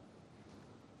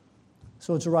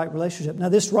 So it's a right relationship. Now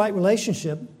this right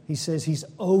relationship, he says He's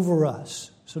over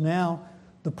us. So now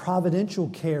the providential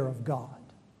care of God,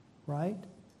 right?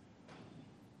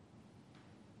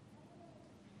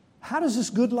 How does this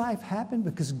good life happen?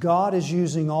 Because God is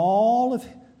using all of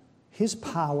His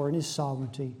power and His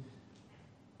sovereignty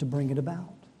to bring it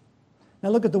about. Now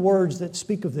look at the words that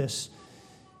speak of this.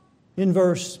 In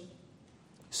verse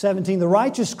 17, the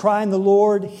righteous cry and the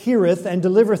Lord heareth and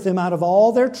delivereth them out of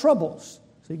all their troubles.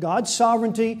 See, God's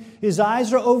sovereignty, His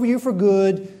eyes are over you for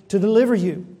good to deliver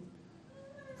you.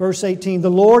 Verse 18,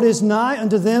 the Lord is nigh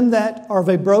unto them that are of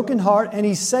a broken heart, and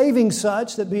He's saving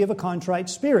such that be of a contrite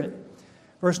spirit.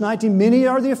 Verse 19, many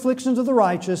are the afflictions of the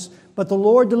righteous, but the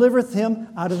Lord delivereth him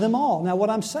out of them all. Now what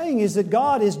I'm saying is that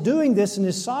God is doing this in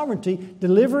His sovereignty,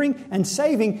 delivering and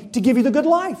saving to give you the good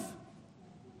life.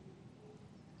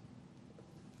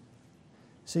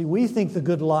 See, we think the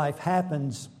good life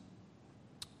happens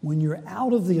when you're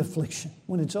out of the affliction,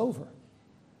 when it's over.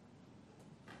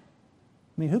 I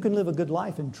mean, who can live a good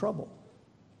life in trouble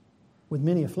with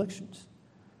many afflictions?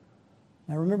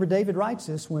 Now remember, David writes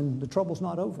this when the trouble's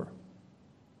not over.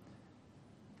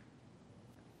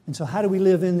 And so how do we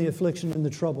live in the affliction and the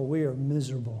trouble? We are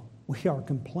miserable. We are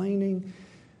complaining.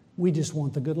 We just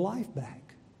want the good life back,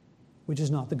 which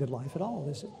is not the good life at all,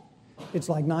 is it? It's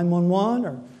like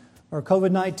 911 or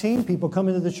COVID-19. People come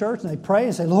into the church and they pray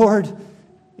and say, Lord,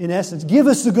 in essence, give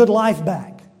us the good life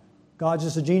back. God's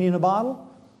just a genie in a bottle.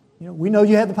 You know, we know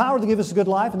You have the power to give us a good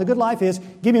life, and the good life is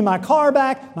give me my car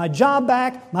back, my job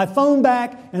back, my phone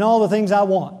back, and all the things I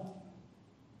want.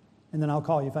 And then I'll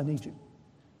call you if I need you.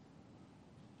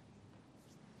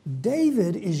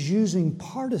 David is using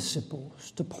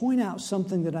participles to point out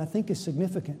something that I think is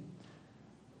significant.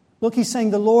 Look, he's saying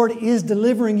the Lord is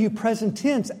delivering you, present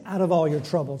tense, out of all your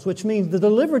troubles, which means the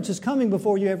deliverance is coming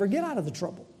before you ever get out of the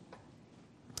trouble.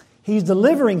 He's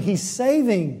delivering. He's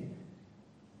saving.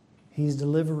 He's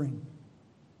delivering.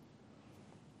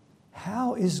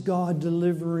 How is God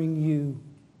delivering you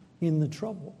in the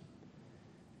trouble?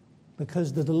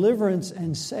 Because the deliverance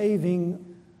and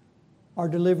saving are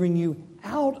delivering you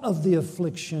out of the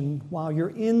affliction while you're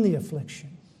in the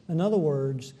affliction. In other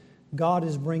words, God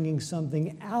is bringing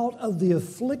something out of the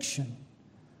affliction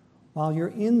while you're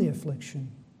in the affliction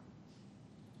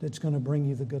that's going to bring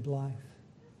you the good life.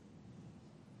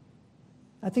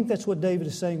 I think that's what David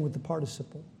is saying with the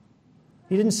participle.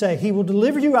 He didn't say, He will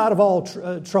deliver you out of all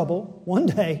trouble one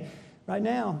day. Right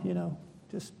now,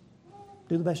 just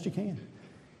do the best you can.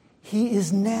 He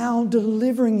is now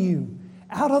delivering you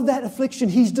out of that affliction.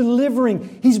 He's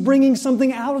delivering. He's bringing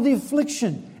something out of the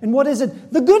affliction. And what is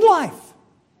it? The good life.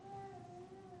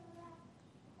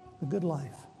 The good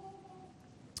life.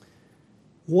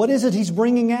 What is it He's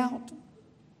bringing out?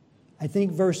 I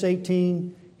think verse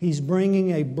 18, He's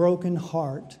bringing a broken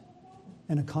heart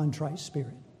and a contrite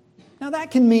spirit. Now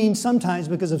that can mean sometimes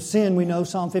because of sin. We know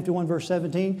Psalm 51 verse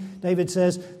 17, David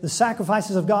says, the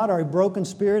sacrifices of God are a broken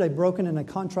spirit, a broken and a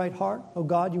contrite heart. Oh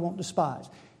God, you won't despise.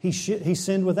 He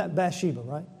sinned with that Bathsheba,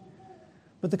 right?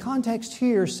 But the context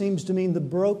here seems to mean the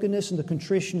brokenness and the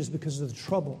contrition is because of the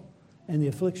trouble and the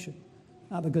affliction,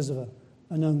 not because of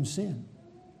a known sin.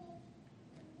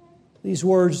 These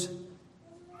words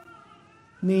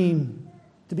mean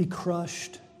to be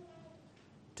crushed,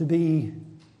 to be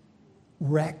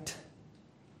wrecked,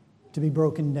 to be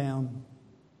broken down.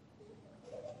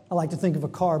 I like to think of a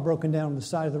car broken down on the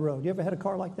side of the road. You ever had a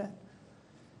car like that?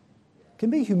 It can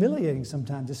be humiliating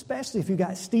sometimes, especially if you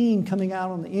got steam coming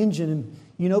out on the engine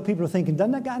and people are thinking,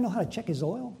 doesn't that guy know how to check his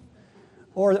oil?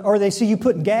 Or they see you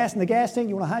putting gas in the gas tank,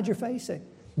 you want to hide your face. Say,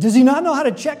 does he not know how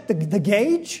to check the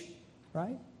gauge?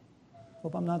 Right?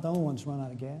 Hope I'm not the only one that's run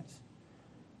out of gas.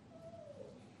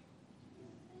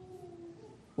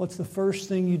 What's the first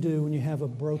thing you do when you have a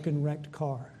broken, wrecked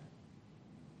car?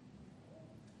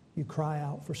 You cry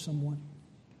out for someone.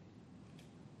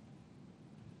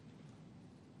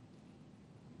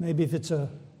 Maybe if it's a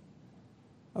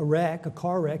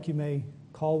car wreck, you may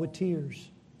call with tears.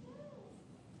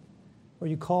 Or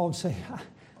you call and say,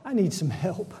 I need some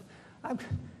help.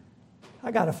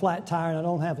 I got a flat tire and I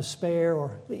don't have a spare,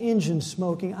 or the engine's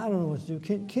smoking. I don't know what to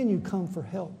do. Can you come for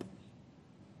help?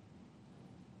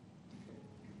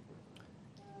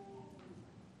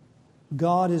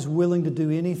 God is willing to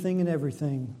do anything and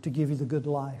everything to give you the good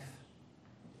life.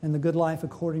 And the good life,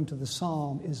 according to the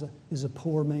psalm, is a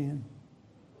poor man.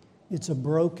 It's a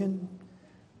broken,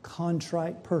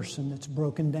 contrite person that's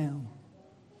broken down.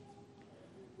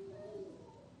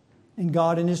 And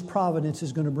God in His providence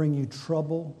is going to bring you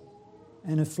trouble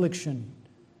and affliction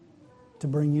to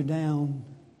bring you down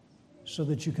so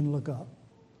that you can look up.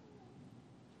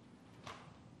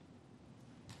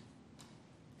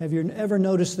 Have you ever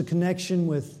noticed the connection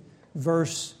with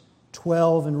verse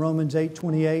 12 in Romans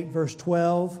 8:28, verse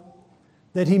 12?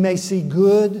 That He may see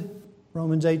good,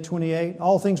 Romans 8:28.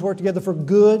 All things work together for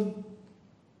good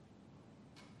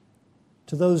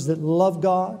to those that love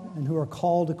God and who are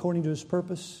called according to His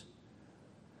purpose.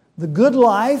 The good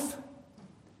life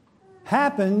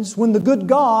happens when the good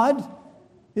God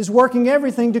is working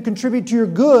everything to contribute to your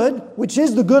good, which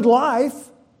is the good life,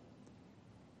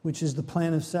 which is the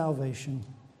plan of salvation,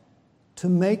 to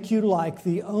make you like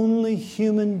the only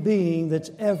human being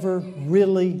that's ever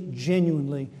really,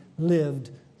 genuinely lived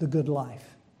the good life.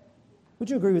 Would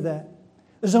you agree with that?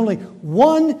 There's only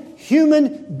one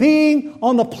human being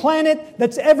on the planet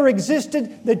that's ever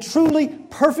existed that truly,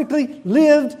 perfectly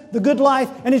lived the good life,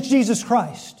 and it's Jesus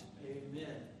Christ. Amen.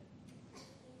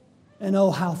 And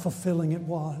oh, how fulfilling it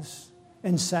was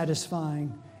and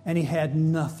satisfying, and He had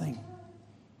nothing.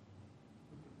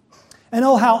 And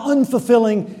oh, how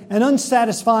unfulfilling and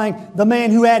unsatisfying the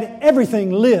man who had everything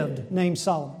lived, named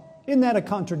Solomon. Isn't that a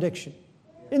contradiction?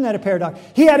 Isn't that a paradox?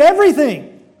 He had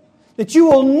everything that you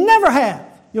will never have.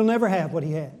 You'll never have what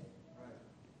he had.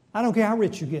 I don't care how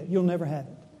rich you get, you'll never have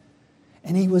it.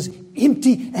 And he was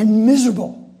empty and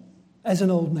miserable as an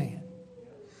old man.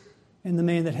 And the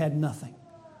man that had nothing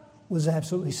was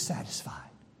absolutely satisfied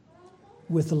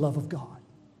with the love of God.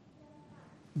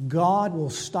 God will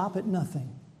stop at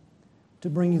nothing to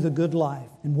bring you the good life.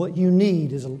 And what you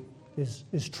need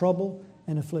is trouble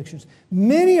and afflictions.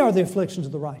 Many are the afflictions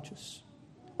of the righteous.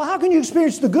 Well, how can you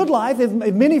experience the good life if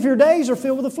many of your days are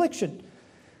filled with affliction?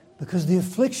 Because the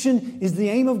affliction is the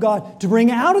aim of God to bring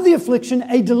out of the affliction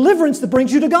a deliverance that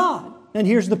brings you to God. And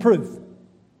here's the proof.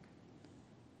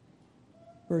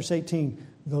 Verse 18.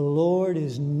 The Lord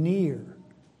is near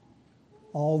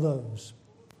all those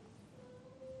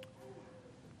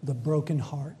with a broken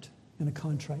heart and a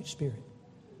contrite spirit.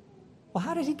 Well,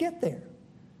 how did He get there?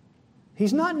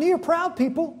 He's not near proud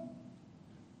people.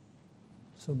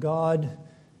 So God,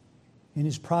 in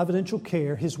His providential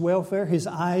care, His welfare, His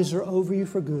eyes are over you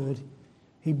for good.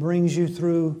 He brings you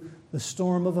through the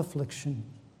storm of affliction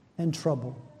and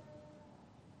trouble.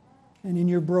 And in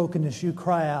your brokenness, you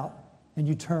cry out and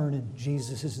you turn, and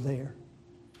Jesus is there.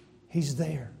 He's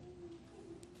there.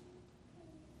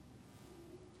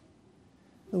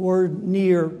 The word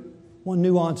near, one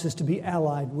nuance is to be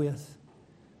allied with.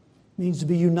 It means to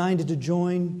be united, to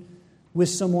join with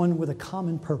someone with a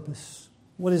common purpose.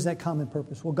 What is that common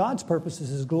purpose? Well, God's purpose is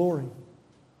His glory.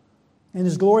 And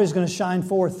His glory is going to shine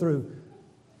forth through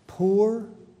poor,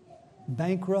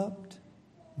 bankrupt,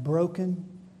 broken,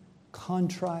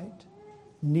 contrite,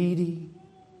 needy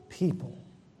people.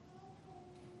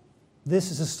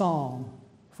 This is a song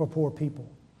for poor people.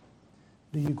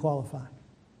 Do you qualify?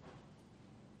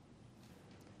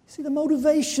 See, the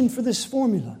motivation for this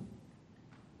formula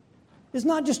is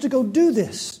not just to go do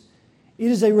this. It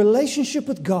is a relationship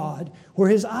with God where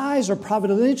His eyes are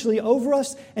providentially over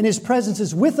us and His presence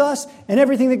is with us, and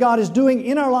everything that God is doing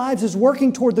in our lives is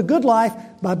working toward the good life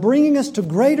by bringing us to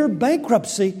greater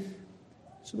bankruptcy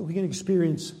so that we can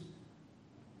experience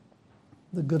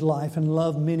the good life and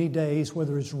love many days,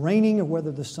 whether it's raining or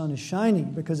whether the sun is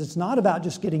shining, because it's not about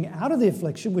just getting out of the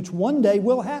affliction, which one day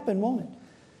will happen, won't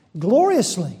it?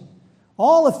 Gloriously.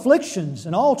 All afflictions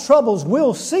and all troubles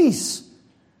will cease.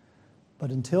 But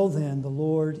until then, the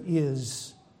Lord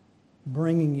is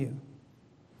bringing you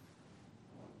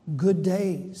good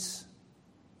days,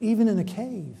 even in a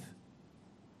cave.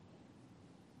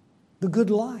 The good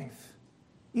life,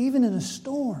 even in a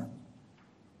storm.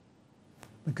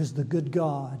 Because the good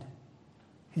God,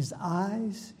 His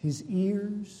eyes, His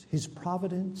ears, His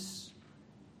providence,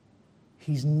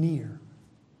 He's near.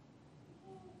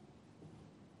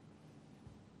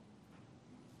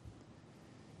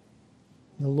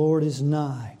 The Lord is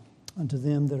nigh unto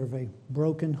them that are of a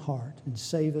broken heart, and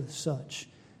saveth such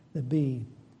that be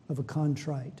of a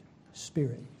contrite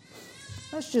spirit.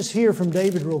 Let's just hear from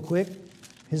David real quick,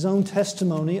 his own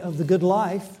testimony of the good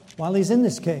life while he's in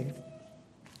this cave.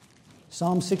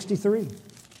 Psalm 63.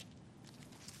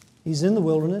 He's in the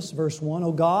wilderness, verse 1.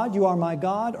 O God, You are my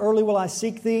God, early will I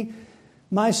seek Thee.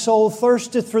 My soul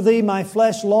thirsteth for Thee, my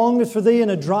flesh longeth for Thee in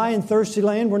a dry and thirsty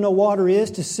land where no water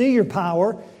is, to see Your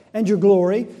power and Your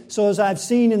glory, so as I've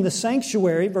seen in the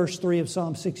sanctuary, verse 3 of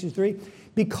Psalm 63,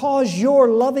 because Your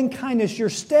loving kindness, Your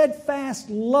steadfast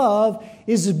love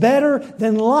is better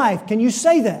than life. Can you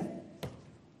say that?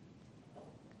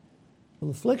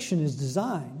 Well, affliction is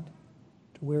designed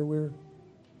to where we're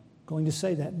going to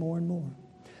say that more and more.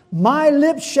 My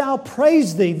lips shall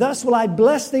praise Thee. Thus will I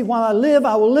bless Thee while I live.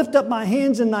 I will lift up my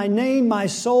hands in Thy name. My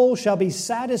soul shall be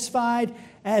satisfied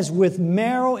as with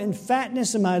marrow and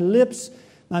fatness, and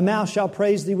my mouth shall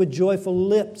praise Thee with joyful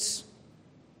lips.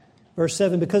 Verse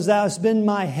 7, because Thou hast been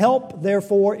my help,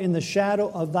 therefore in the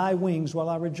shadow of Thy wings will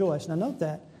I rejoice. Now note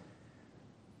that.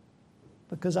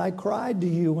 Because I cried to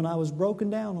You when I was broken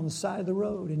down on the side of the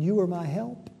road, and You were my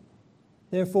help.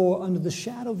 Therefore, under the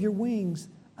shadow of Your wings,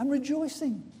 I'm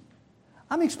rejoicing.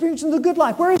 I'm experiencing the good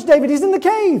life. Where is David? He's in the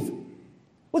cave.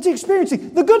 What's he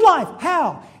experiencing? The good life.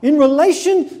 How? In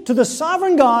relation to the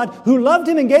sovereign God who loved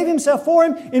him and gave Himself for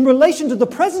him. In relation to the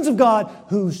presence of God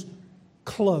who's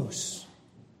close.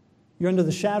 You're under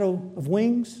the shadow of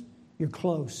wings. You're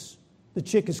close. The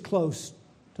chick is close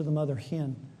to the mother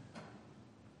hen.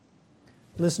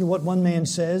 Listen to what one man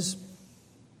says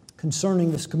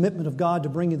concerning this commitment of God to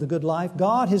bring you the good life.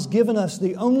 God has given us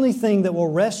the only thing that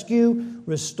will rescue,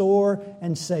 restore,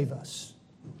 and save us.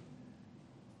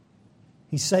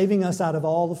 He's saving us out of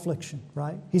all affliction,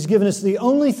 right? He's given us the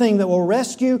only thing that will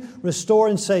rescue, restore,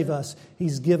 and save us.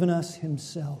 He's given us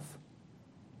Himself.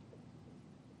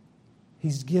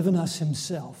 He's given us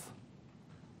Himself.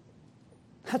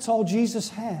 That's all Jesus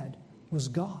had, was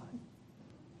God.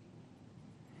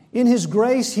 In His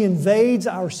grace, He invades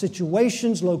our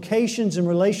situations, locations, and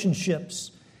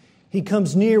relationships. He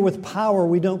comes near with power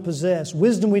we don't possess,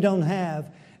 wisdom we don't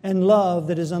have, and love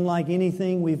that is unlike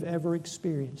anything we've ever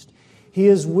experienced. He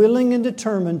is willing and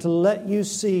determined to let you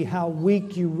see how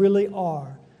weak you really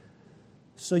are,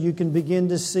 so you can begin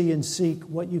to see and seek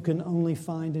what you can only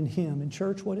find in Him. And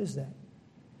church, what is that?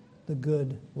 The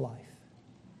good life.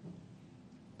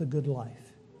 The good life.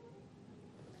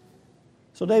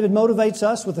 So David motivates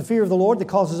us with the fear of the Lord that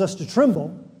causes us to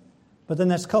tremble, but then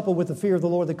that's coupled with the fear of the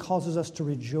Lord that causes us to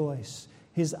rejoice.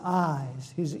 His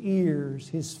eyes, His ears,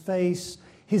 His face,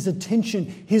 His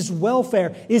attention, His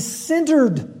welfare is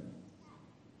centered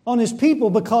on His people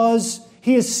because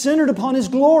He is centered upon His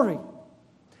glory.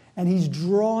 And He's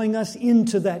drawing us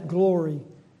into that glory.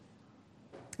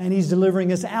 And He's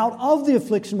delivering us out of the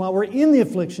affliction while we're in the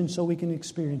affliction so we can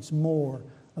experience more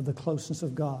of the closeness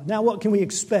of God. Now, what can we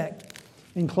expect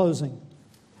in closing?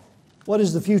 What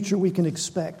is the future we can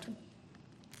expect?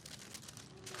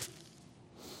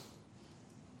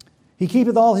 He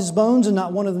keepeth all His bones, and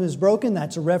not one of them is broken.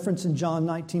 That's a reference in John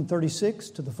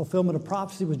 19:36 to the fulfillment of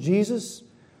prophecy with Jesus.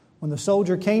 When the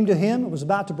soldier came to Him and was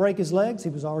about to break his legs, he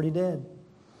was already dead.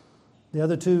 The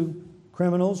other two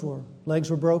criminals' legs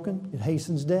were broken. It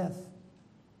hastens death.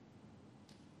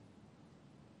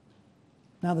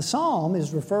 Now the psalm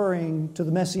is referring to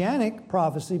the messianic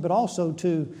prophecy, but also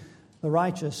to the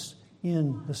righteous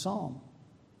in the psalm.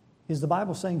 Is the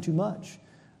Bible saying too much?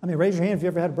 I mean, raise your hand if you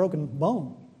ever had a broken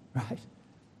bone, right?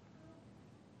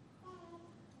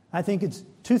 I think it's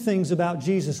two things about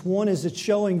Jesus. One is it's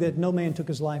showing that no man took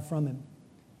His life from Him.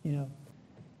 You know,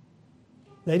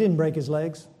 they didn't break His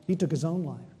legs. He took His own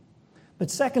life.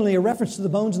 But secondly, a reference to the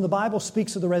bones in the Bible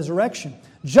speaks of the resurrection.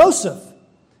 Joseph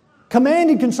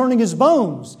commanded concerning his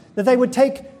bones that they would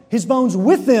take his bones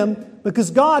with them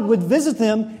because God would visit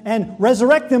them and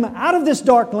resurrect them out of this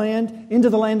dark land into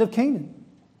the land of Canaan.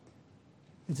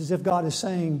 It's as if God is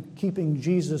saying, keeping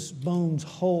Jesus' bones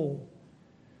whole,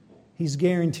 He's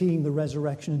guaranteeing the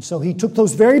resurrection. And so He took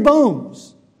those very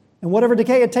bones and whatever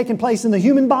decay had taken place in the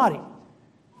human body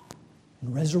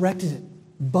and resurrected it.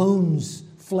 Bones,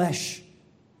 flesh,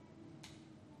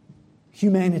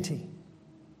 humanity,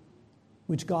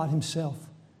 which God Himself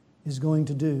is going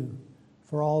to do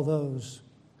for all those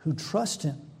who trust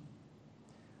Him,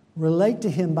 relate to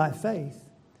Him by faith,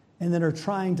 and then are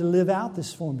trying to live out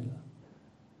this formula.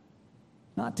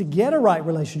 Not to get a right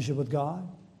relationship with God,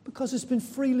 because it's been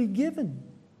freely given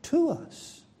to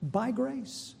us by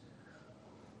grace.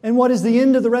 And what is the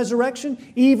end of the resurrection?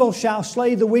 Evil shall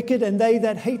slay the wicked, and they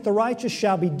that hate the righteous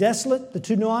shall be desolate. The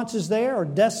two nuances there are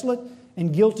desolate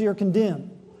and guilty or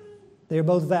condemned. They are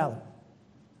both valid.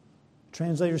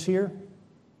 Translators here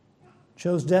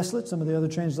chose desolate. Some of the other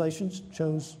translations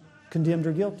chose condemned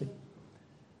or guilty.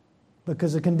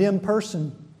 Because a condemned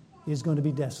person is going to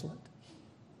be desolate.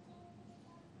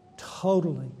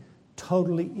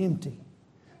 Totally empty.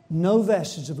 No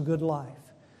vestige of a good life.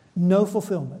 No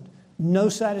fulfillment. No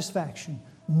satisfaction.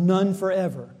 None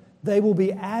forever. They will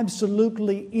be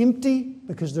absolutely empty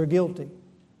because they're guilty.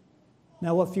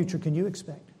 Now, what future can you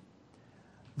expect?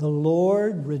 The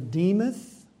Lord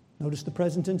redeemeth. Notice the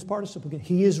present tense participle again.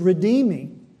 He is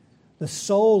redeeming the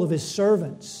soul of His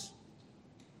servants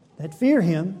that fear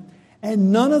Him,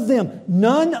 and none of them,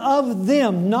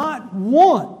 not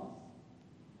one,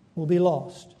 will be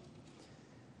lost.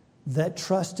 That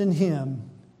trust in Him,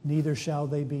 neither shall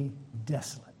they be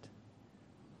desolate.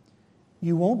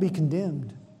 You won't be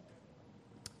condemned.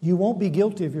 You won't be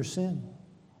guilty of your sin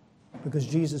because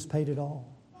Jesus paid it all.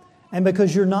 And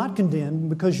because you're not condemned,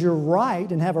 because you're right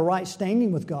and have a right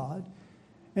standing with God,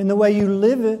 and the way you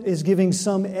live it is giving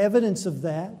some evidence of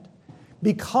that,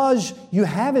 because you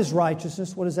have His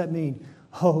righteousness, what does that mean?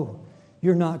 Oh,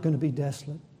 you're not going to be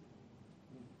desolate.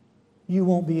 You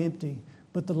won't be empty,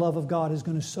 but the love of God is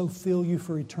going to so fill you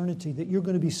for eternity that you're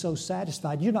going to be so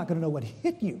satisfied, you're not going to know what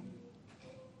hit you.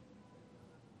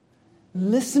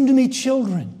 Listen to me,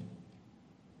 children.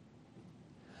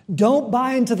 Don't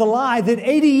buy into the lie that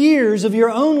 80 years of your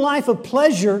own life of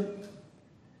pleasure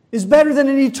is better than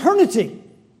an eternity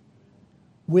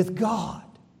with God.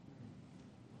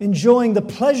 Enjoying the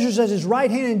pleasures at His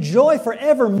right hand and joy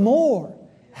forevermore.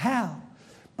 How?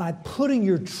 By putting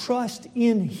your trust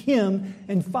in Him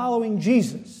and following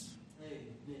Jesus.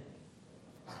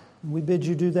 We bid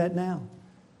you do that now.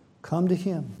 Come to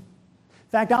Him. In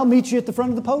fact, I'll meet you at the front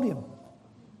of the podium.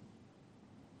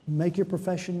 Make your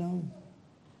profession known.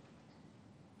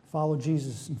 Follow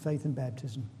Jesus in faith and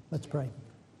baptism. Let's pray.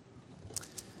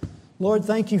 Lord,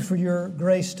 thank You for Your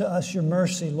grace to us, Your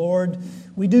mercy. Lord,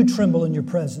 we do tremble in Your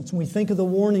presence. And we think of the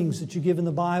warnings that You give in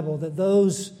the Bible, that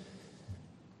those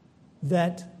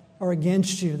that are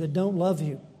against You, that don't love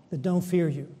You, that don't fear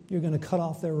You, You're going to cut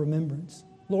off their remembrance.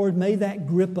 Lord, may that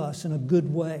grip us in a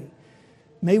good way.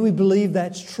 May we believe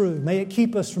that's true. May it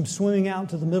keep us from swimming out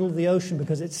to the middle of the ocean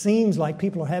because it seems like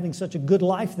people are having such a good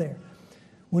life there.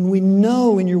 When we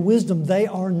know in Your wisdom they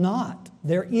are not.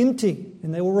 They're empty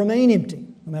and they will remain empty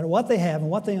no matter what they have and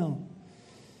what they own.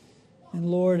 And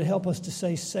Lord, help us to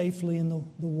stay safely in the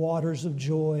waters of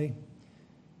joy,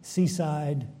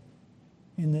 seaside,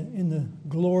 in the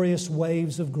glorious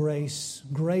waves of grace,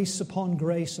 grace upon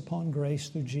grace upon grace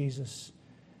through Jesus.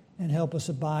 And help us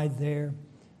abide there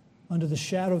under the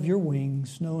shadow of your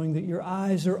wings, knowing that your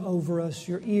eyes are over us,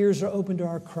 your ears are open to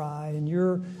our cry, and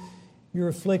your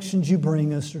afflictions you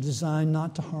bring us are designed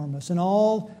not to harm us. And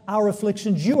all our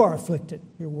afflictions you are afflicted,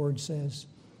 your word says.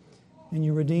 And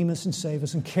you redeem us and save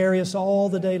us and carry us all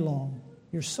the day long.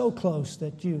 You're so close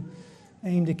that you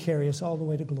aim to carry us all the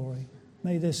way to glory.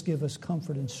 May this give us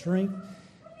comfort and strength.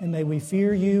 And may we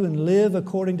fear you and live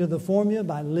according to the formula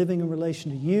by living in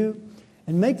relation to you.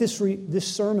 And make this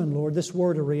sermon, Lord, this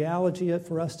word a reality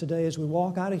for us today as we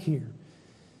walk out of here.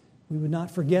 We would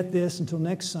not forget this until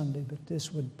next Sunday, but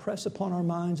this would press upon our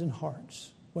minds and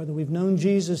hearts, whether we've known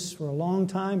Jesus for a long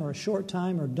time or a short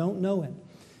time or don't know Him.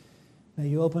 May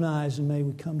you open eyes and may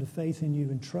we come to faith in you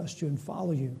and trust you and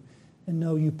follow you and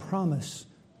know you promise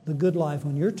the good life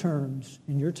on your terms,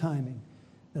 in your timing,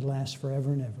 that lasts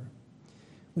forever and ever.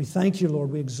 We thank you,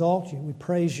 Lord. We exalt you. We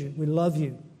praise you. We love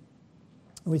you.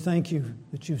 We thank you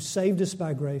that you've saved us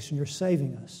by grace and you're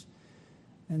saving us,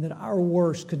 and that our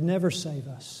worst could never save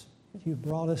us. You've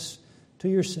brought us to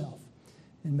yourself.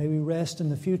 And may we rest in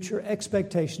the future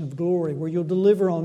expectation of glory where you'll deliver on